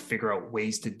questions and figure out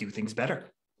ways to do things better.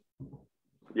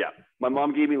 Yeah. My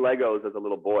mom gave me Legos as a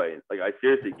little boy. Like, I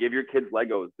seriously, give your kids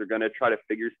Legos. They're going to try to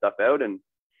figure stuff out, and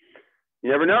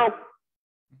you never know.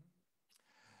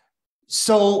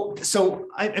 So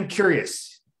I'm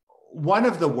curious. One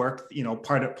of the work,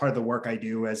 part of the work I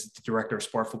do as the director of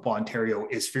Sport Football Ontario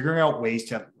is figuring out ways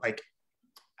to, like,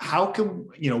 what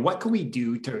can we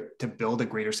do to build a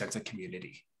greater sense of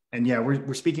community? And yeah,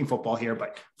 we're speaking football here,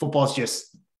 but football is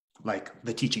just like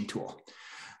the teaching tool.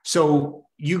 So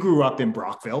you grew up in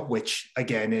Brockville, which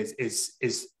again is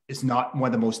not one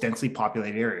of the most densely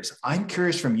populated areas. I'm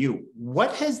curious from you,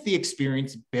 what has the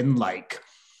experience been like,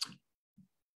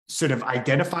 sort of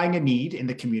identifying a need in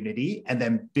the community and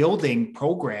then building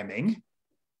programming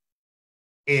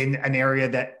in an area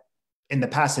that in the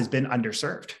past has been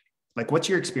underserved? Like, what's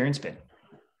your experience been?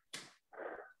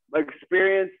 My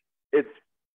experience, it's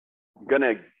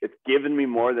given me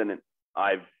more than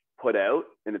I've put out,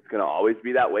 and it's going to always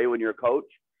be that way when you're a coach.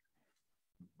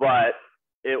 But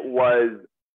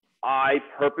I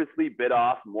purposely bit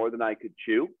off more than I could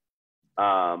chew,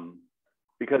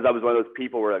 because I was one of those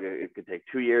people where, like, it could take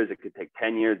 2 years, it could take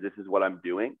 10 years. This is what I'm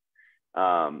doing.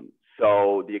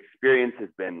 So the experience has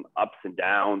been ups and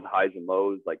downs, highs and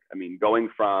lows. Like, I mean,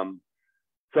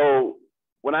 so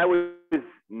when I was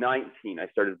 19, I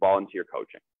started volunteer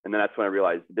coaching. And then that's when I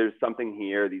realized there's something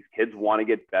here. These kids want to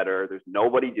get better. There's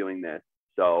nobody doing this.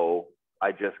 So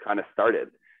I just kind of started.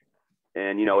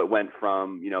 And, it went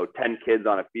from, 10 kids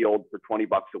on a field for $20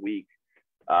 a week.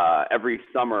 Every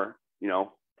summer,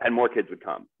 10 more kids would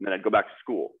come. And then I'd go back to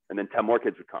school, and then 10 more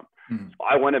kids would come. Mm-hmm. So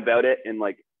I went about it in,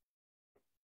 like,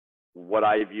 what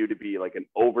I view to be like an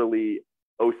overly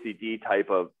OCD type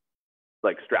of,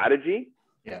 like, strategy.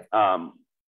 Yeah.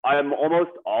 I'm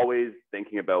almost always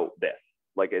thinking about this.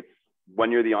 Like, it's when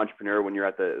you're the entrepreneur, when you're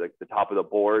at the top of the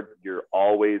board, you're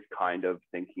always kind of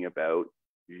thinking about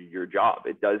your job.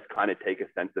 It does kind of take a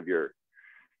sense of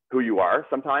who you are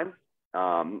sometimes,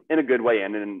 in a good way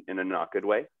and in a not good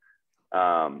way.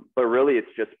 But really, it's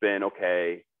just been,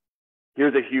 okay,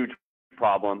 here's a huge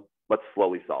problem. Let's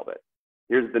slowly solve it.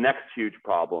 Here's the next huge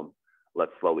problem.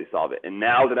 Let's slowly solve it. And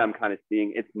now that I'm kind of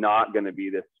seeing it's not going to be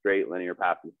this straight linear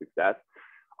path to success,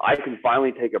 I can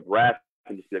finally take a breath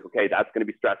and just be like, okay, that's going to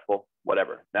be stressful,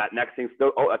 whatever. That next thing's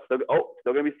still going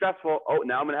to be stressful. Oh,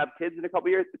 now I'm going to have kids in a couple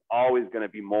of years. It's always going to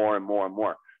be more and more and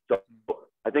more. So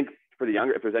I think for the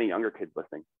younger, if there's any younger kids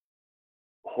listening,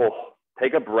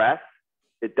 take a breath.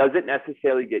 It doesn't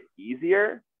necessarily get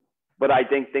easier, but I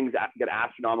think things get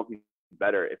astronomically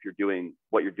better if you're doing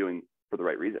what you're doing for the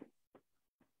right reason.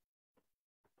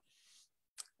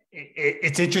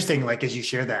 It's interesting, like, as you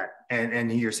share that, and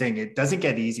you're saying it doesn't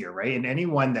get easier, right? And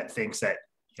anyone that thinks that,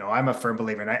 I'm a firm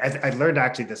believer, and I learned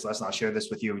actually this lesson, I'll share this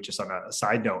with you just on a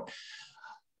side note.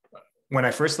 When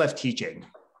I first left teaching,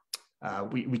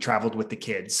 we traveled with the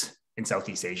kids in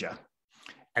Southeast Asia,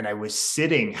 and I was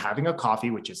sitting having a coffee,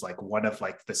 which is like one of,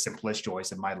 like, the simplest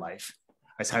joys in my life.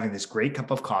 I was having this great cup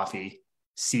of coffee,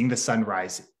 seeing the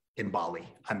sunrise in Bali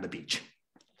on the beach.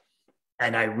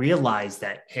 And I realized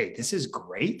that, hey, this is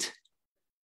great,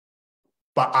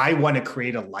 but I want to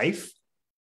create a life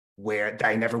that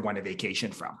I never want a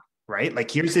vacation from, right?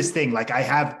 Like, here's this thing, like, I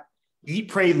have eat,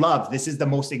 pray, love. This is the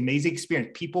most amazing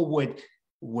experience. People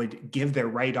would give their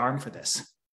right arm for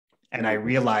this. And I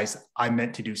realized I'm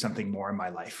meant to do something more in my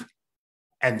life.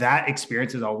 And that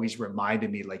experience has always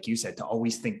reminded me, like you said, to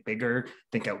always think bigger,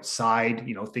 think outside,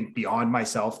 think beyond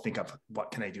myself, think of what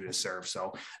can I do to serve.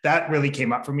 So that really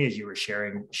came up for me as you were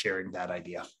sharing that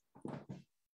idea.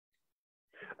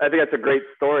 I think that's a great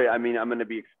story. I mean, I'm going to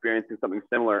be experiencing something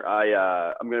similar.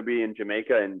 I'm going to be in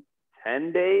Jamaica in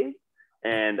 10 days,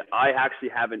 and I actually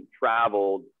haven't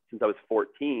traveled since I was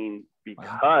 14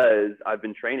 because I've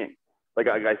been training. Like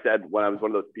I said, when I was one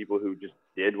of those people who just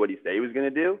did what he said he was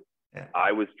going to do, yeah.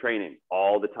 I was training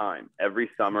all the time, every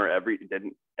summer, every day.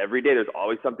 There's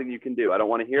always something you can do. I don't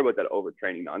want to hear about that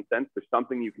overtraining nonsense. There's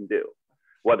something you can do,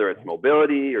 whether it's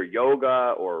mobility or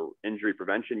yoga or injury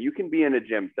prevention. You can be in a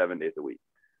gym 7 days a week.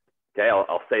 Okay,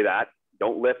 I'll say that.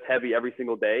 Don't lift heavy every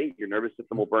single day. Your nervous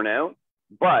system will burn out,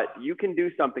 but you can do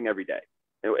something every day.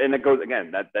 And it goes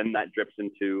again, that drips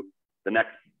into the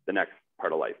next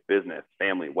part of life, business,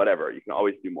 family, whatever. You can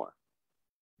always do more.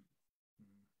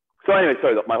 So anyway,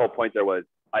 sorry, my whole point there was,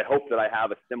 I hope that I have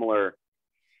a similar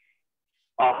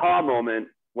aha moment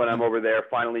when I'm over there,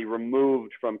 finally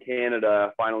removed from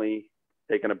Canada, finally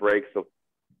taking a break. So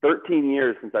 13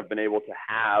 years since I've been able to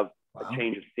have a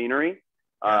change of scenery.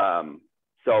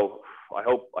 So I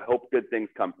hope good things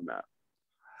come from that.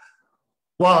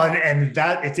 Well, and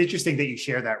that it's interesting that you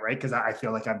share that, right? Because I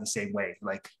feel like I'm the same way.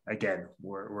 Like, again,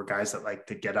 we're guys that like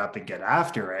to get up and get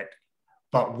after it.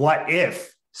 But what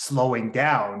if slowing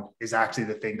down is actually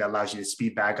the thing that allows you to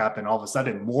speed back up, and all of a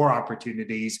sudden more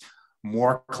opportunities,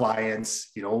 more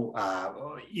clients,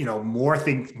 more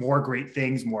things, more great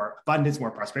things, more abundance,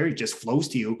 more prosperity just flows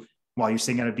to you while you're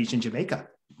sitting on a beach in Jamaica.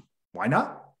 Why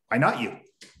not? Why not you?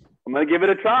 I'm going to give it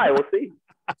a try. We'll see.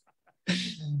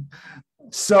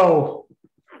 So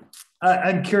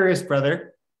I'm curious,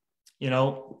 brother,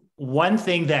 one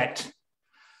thing that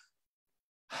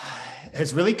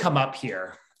has really come up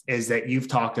here is that you've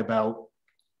talked about,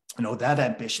 that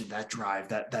ambition, that drive,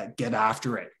 that get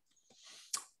after it.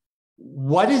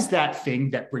 What is that thing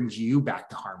that brings you back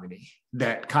to harmony,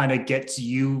 that kind of gets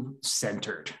you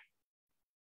centered?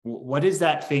 What is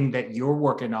that thing that you're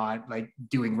working on, like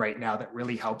doing right now, that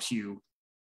really helps you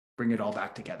bring it all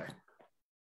back together?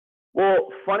 Well,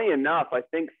 funny enough, I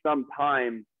think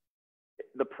sometimes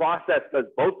the process does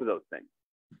both of those things.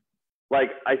 Like,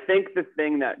 I think the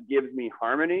thing that gives me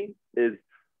harmony is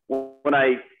when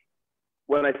I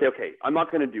say, okay, I'm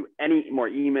not going to do any more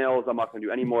emails. I'm not going to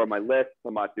do any more of my lists.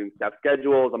 I'm not doing step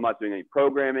schedules. I'm not doing any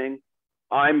programming.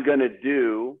 I'm going to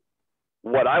do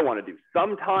what I want to do.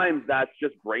 Sometimes that's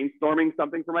just brainstorming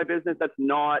something for my business that's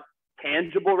not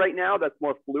tangible right now, that's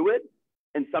more fluid.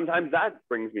 And sometimes that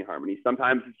brings me harmony.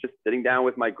 Sometimes it's just sitting down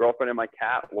with my girlfriend and my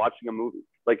cat, watching a movie.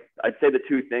 Like, I'd say the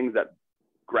two things that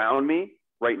ground me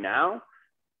right now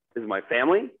is my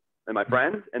family and my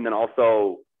friends. And then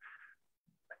also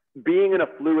being in a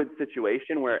fluid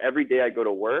situation where every day I go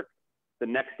to work, the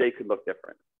next day could look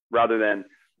different, rather than,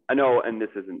 I know, and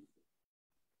this isn't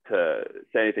to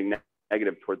say anything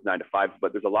negative towards 9 to 5,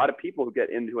 but there's a lot of people who get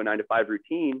into a 9 to 5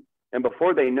 routine, and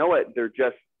before they know it, they're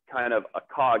just kind of a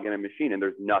cog in a machine, and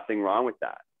there's nothing wrong with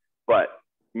that. But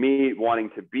me wanting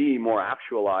to be more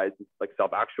actualized, like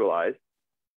self-actualized,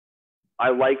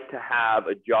 I like to have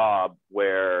a job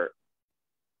where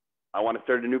I want to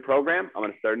start a new program. I'm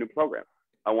going to start a new program.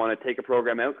 I want to take a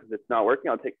program out because it's not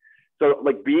working. So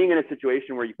like being in a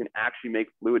situation where you can actually make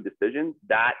fluid decisions,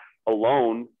 that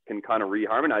alone can kind of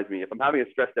reharmonize me. If I'm having a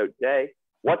stressed out day,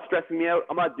 what's stressing me out?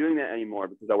 I'm not doing that anymore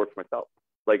because I work for myself.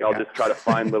 Like, I'll just try to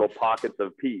find little pockets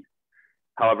of peace,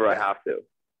 however I have to.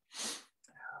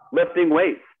 Lifting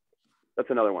weights. That's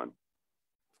another one.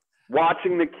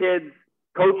 Watching the kids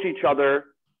coach each other,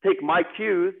 take my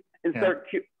cues and start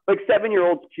like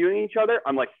 7-year-olds cueing each other.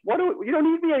 I'm like, you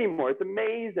don't need me anymore. It's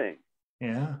amazing.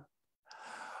 Yeah.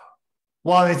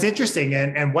 Well, it's interesting.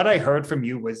 And what I heard from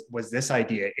you was this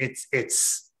idea.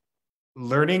 It's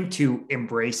learning to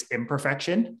embrace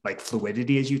imperfection, like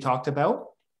fluidity, as you talked about,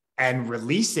 and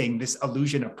releasing this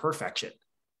illusion of perfection.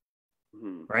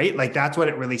 Mm-hmm. Right? Like, that's what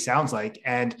it really sounds like.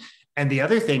 And the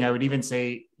other thing I would even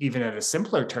say, even at a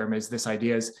simpler term, is this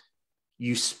idea is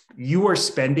you are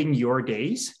spending your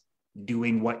days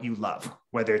doing what you love,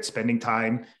 whether it's spending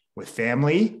time with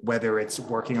family, whether it's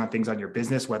working on things on your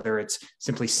business, whether it's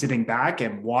simply sitting back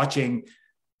and watching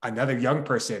another young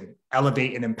person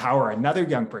elevate and empower another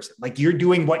young person. Like, you're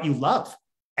doing what you love.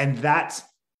 And that's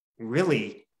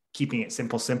really keeping it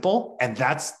simple. And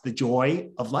that's the joy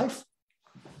of life.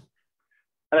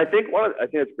 And I think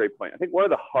that's a great point. I think one of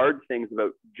the hard things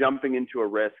about jumping into a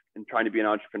risk and trying to be an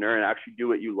entrepreneur and actually do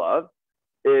what you love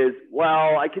is,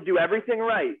 well, I could do everything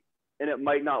right and it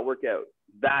might not work out.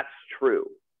 That's true.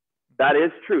 That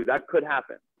is true. That could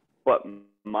happen. But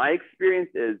my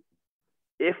experience is,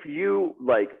 if you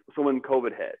so when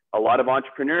COVID hit, a lot of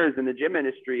entrepreneurs in the gym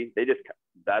industry,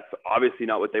 that's obviously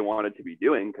not what they wanted to be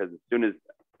doing, because as soon as,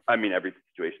 every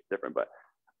situation is different, but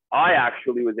I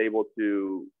actually was able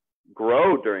to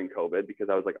grow during COVID because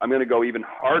I was like, I'm going to go even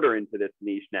harder into this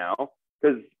niche now,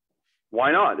 because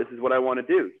why not? This is what I want to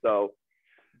do. So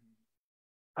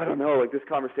I don't know, this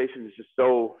conversation is just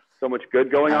so much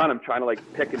good going on. I'm trying to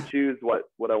pick and choose what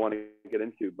I want to get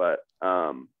into. But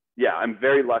I'm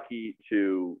very lucky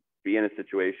to be in a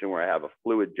situation where I have a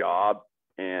fluid job.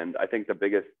 And I think the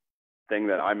biggest thing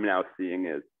that I'm now seeing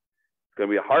is, it's going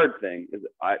to be a hard thing, is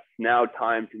it's now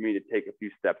time for me to take a few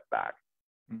steps back,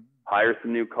 hire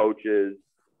some new coaches,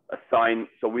 assign.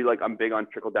 So I'm big on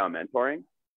trickle down mentoring.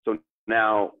 So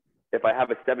now if I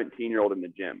have a 17-year-old in the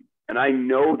gym, and I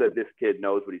know that this kid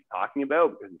knows what he's talking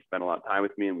about because he spent a lot of time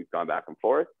with me and we've gone back and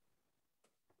forth.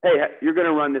 Hey, you're going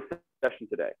to run this session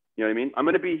today. You know what I mean? I'm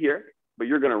going to be here, but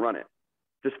you're going to run it.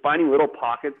 Just finding little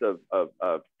pockets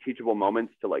of teachable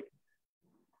moments to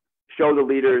show the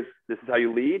leaders, this is how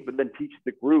you lead, but then teach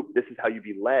the group, this is how you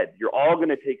be led. You're all going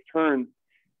to take turns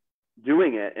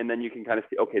doing it. And then you can kind of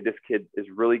see, okay, this kid is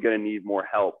really going to need more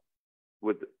help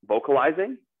with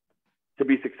vocalizing to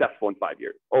be successful in 5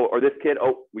 years. Oh, or this kid,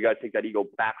 oh, we got to take that ego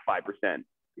back 5%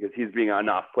 because he's being an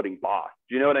off-putting boss.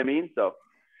 Do you know what I mean? So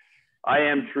I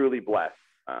am truly blessed.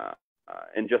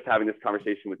 And just having this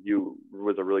conversation with you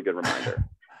was a really good reminder.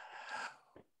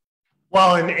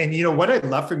 Well, and you know what I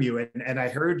love from you, and I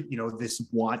heard, you know, this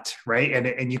want, right?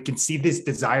 And you can see this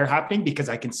desire happening because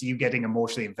I can see you getting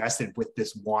emotionally invested with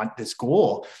this want, this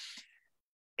goal,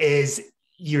 is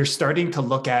you're starting to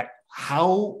look at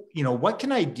how, you know, what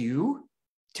can I do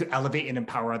to elevate and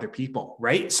empower other people,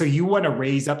 right? So you want to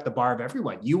raise up the bar of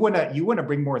everyone. You want to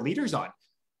bring more leaders on,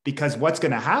 because what's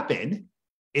going to happen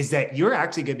is that you're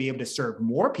actually going to be able to serve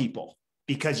more people,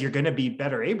 because you're going to be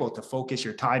better able to focus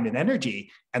your time and energy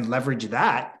and leverage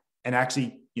that and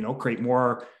actually, you know, create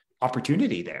more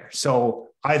opportunity there. So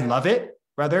I love it,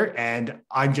 brother. And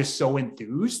I'm just so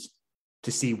enthused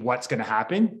to see what's going to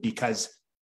happen, because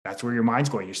that's where your mind's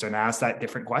going. You're starting to ask that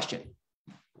different question.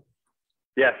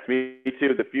 Yes, me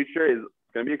too. The future is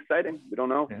going to be exciting. We don't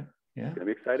know. Yeah. It's going to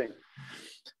be exciting.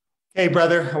 Hey,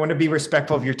 brother, I want to be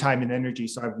respectful of your time and energy.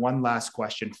 So I have one last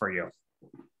question for you.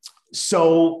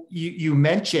 So you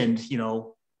mentioned, you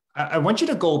know, I want you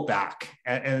to go back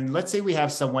and let's say we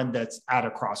have someone that's at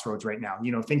a crossroads right now.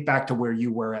 You know, think back to where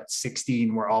you were at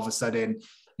 16, where all of a sudden,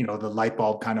 you know, the light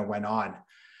bulb kind of went on.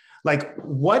 Like,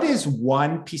 what is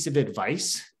one piece of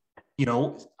advice, you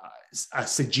know, a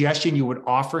suggestion you would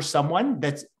offer someone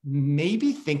that's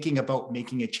maybe thinking about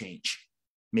making a change?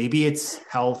 Maybe it's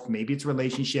health, maybe it's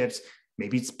relationships,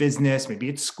 maybe it's business, maybe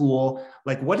it's school.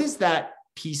 Like, what is that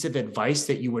piece of advice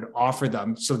that you would offer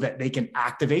them so that they can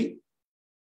activate,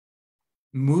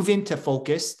 move into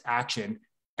focused action,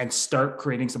 and start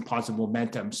creating some positive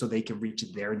momentum so they can reach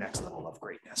their next level of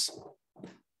greatness?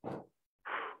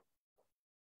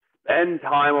 Spend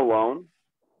time alone.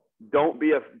 Don't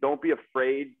be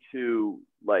afraid to,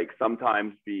 like,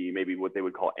 sometimes be maybe what they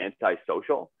would call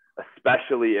antisocial,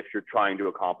 especially if you're trying to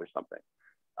accomplish something.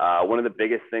 One of the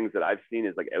biggest things that I've seen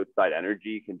is, like, outside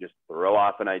energy can just throw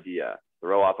off an idea,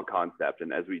 throw off a concept.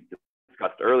 And as we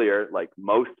discussed earlier, like,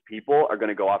 most people are going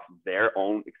to go off their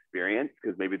own experience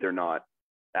because maybe they're not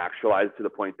actualized to the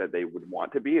point that they would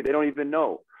want to be. They don't even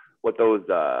know what those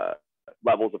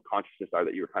levels of consciousness are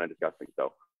that you were kind of discussing.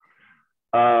 So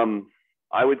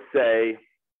I would say,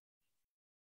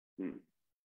 I'm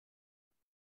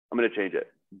going to change it.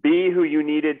 Be who you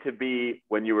needed to be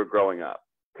when you were growing up.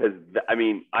 Because, I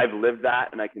mean, I've lived that,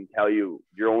 and I can tell you,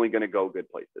 you're only going to go good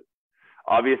places.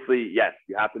 Obviously, yes,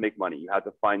 you have to make money. You have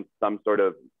to find some sort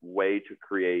of way to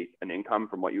create an income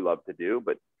from what you love to do.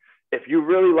 But if you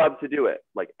really love to do it,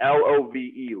 like LOVE,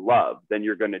 love, then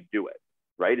you're going to do it,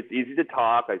 right? It's easy to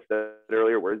talk. I said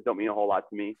earlier, words don't mean a whole lot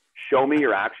to me. Show me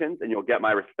your actions, and you'll get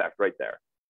my respect right there.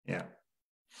 Yeah.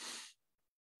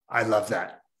 I love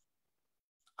that.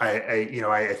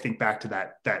 I think back to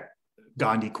that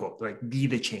Gandhi quote, like, be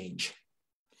the change.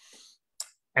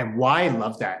 And why I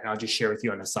love that, and I'll just share with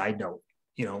you on a side note,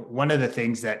 you know, one of the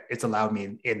things that it's allowed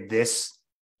me in this,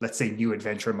 let's say, new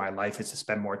adventure in my life is to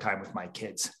spend more time with my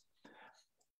kids.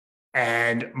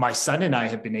 And my son and I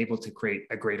have been able to create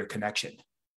a greater connection,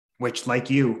 which, like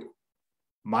you,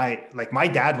 my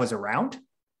dad was around,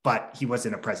 but he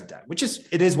wasn't a present dad,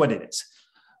 it is what it is.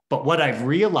 But what I've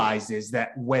realized is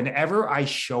that whenever I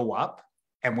show up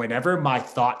and whenever my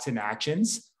thoughts and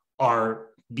actions are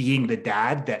being the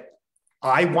dad that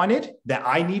I wanted, that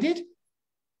I needed,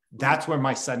 that's where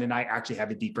my son and I actually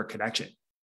have a deeper connection.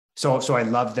 So I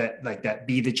love that, like, that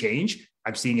be the change.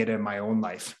 I'm seeing it in my own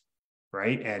life,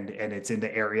 right? And it's in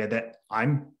the area that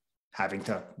I'm having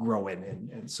to grow in.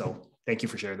 And so thank you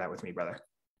for sharing that with me, brother.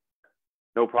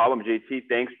 No problem, JT.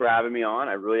 Thanks for having me on.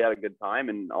 I really had a good time,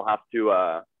 and I'll have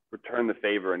to return the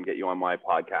favor and get you on my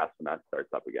podcast when that starts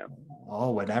up again.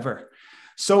 Oh, whenever.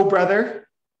 So, brother,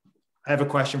 I have a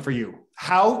question for you.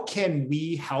 How can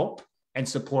we help and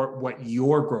support what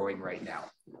you're growing right now?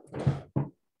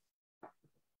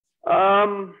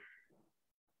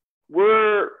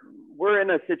 We're in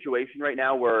a situation right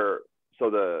now where, so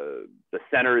the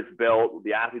center is built,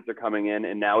 the athletes are coming in,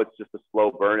 and now it's just a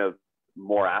slow burn of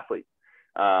more athletes.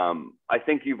 I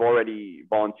think you've already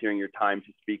volunteering your time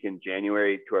to speak in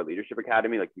January to our Leadership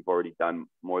Academy. Like, you've already done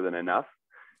more than enough.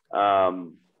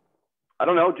 I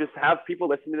don't know, just have people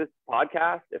listen to this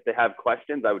podcast. If they have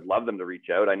questions, I would love them to reach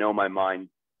out. I know my mind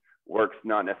works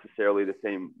not necessarily the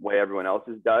same way everyone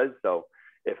else's does. So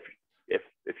if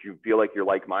you feel like you're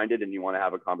like-minded and you want to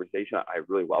have a conversation, I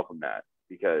really welcome that,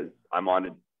 because I'm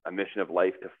on a mission of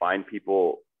life to find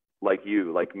people like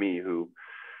you, like me, who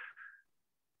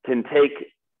can take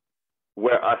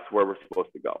where we're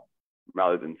supposed to go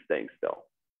rather than staying still.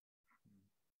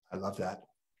 I love that.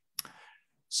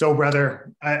 So,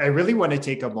 brother, I really want to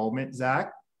take a moment,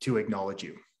 Zach, to acknowledge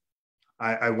you.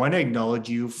 I want to acknowledge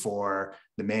you for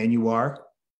the man you are,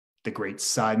 the great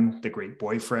son, the great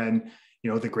boyfriend,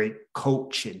 the great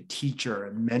coach and teacher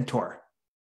and mentor,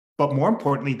 but more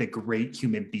importantly, the great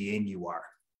human being you are.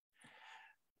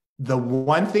 The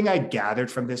one thing I gathered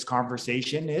from this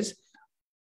conversation is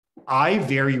I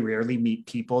very rarely meet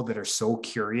people that are so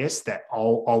curious that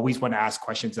always want to ask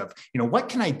questions of, what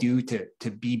can I do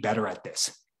to be better at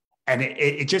this? And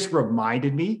it just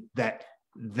reminded me that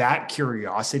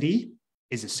curiosity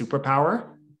is a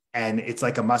superpower, and it's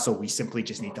like a muscle. We simply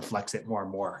just need to flex it more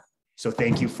and more. So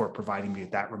thank you for providing me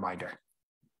with that reminder.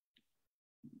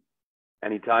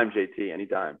 Anytime, JT,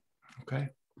 anytime. Okay.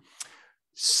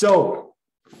 So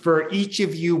for each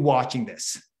of you watching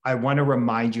this, I want to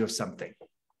remind you of something.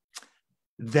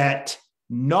 That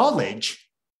knowledge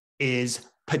is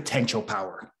potential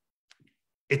power.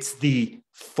 It's the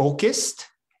focused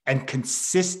and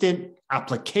consistent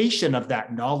application of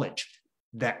that knowledge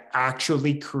that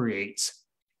actually creates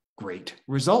great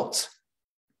results.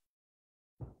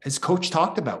 As Coach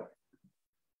talked about,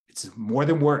 it's more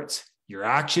than words. Your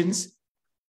actions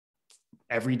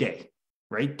every day,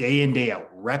 right? Day in, day out,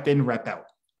 rep in, rep out,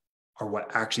 are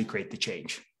what actually create the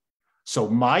change. So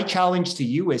my challenge to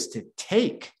you is to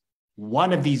take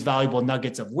one of these valuable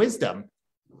nuggets of wisdom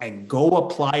and go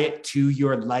apply it to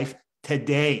your life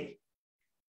today.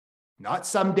 Not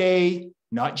someday,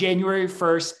 not January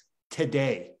 1st,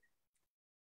 today.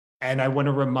 And I want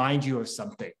to remind you of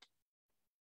something,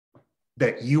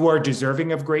 that you are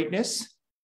deserving of greatness.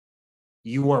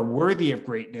 You are worthy of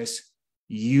greatness.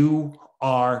 You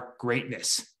are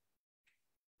greatness.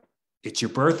 It's your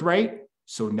birthright.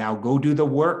 So now go do the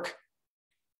work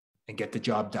and get the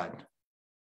job done.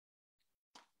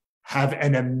 Have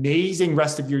an amazing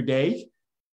rest of your day.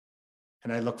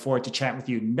 And I look forward to chatting with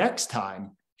you next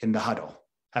time in the huddle.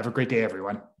 Have a great day,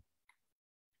 everyone.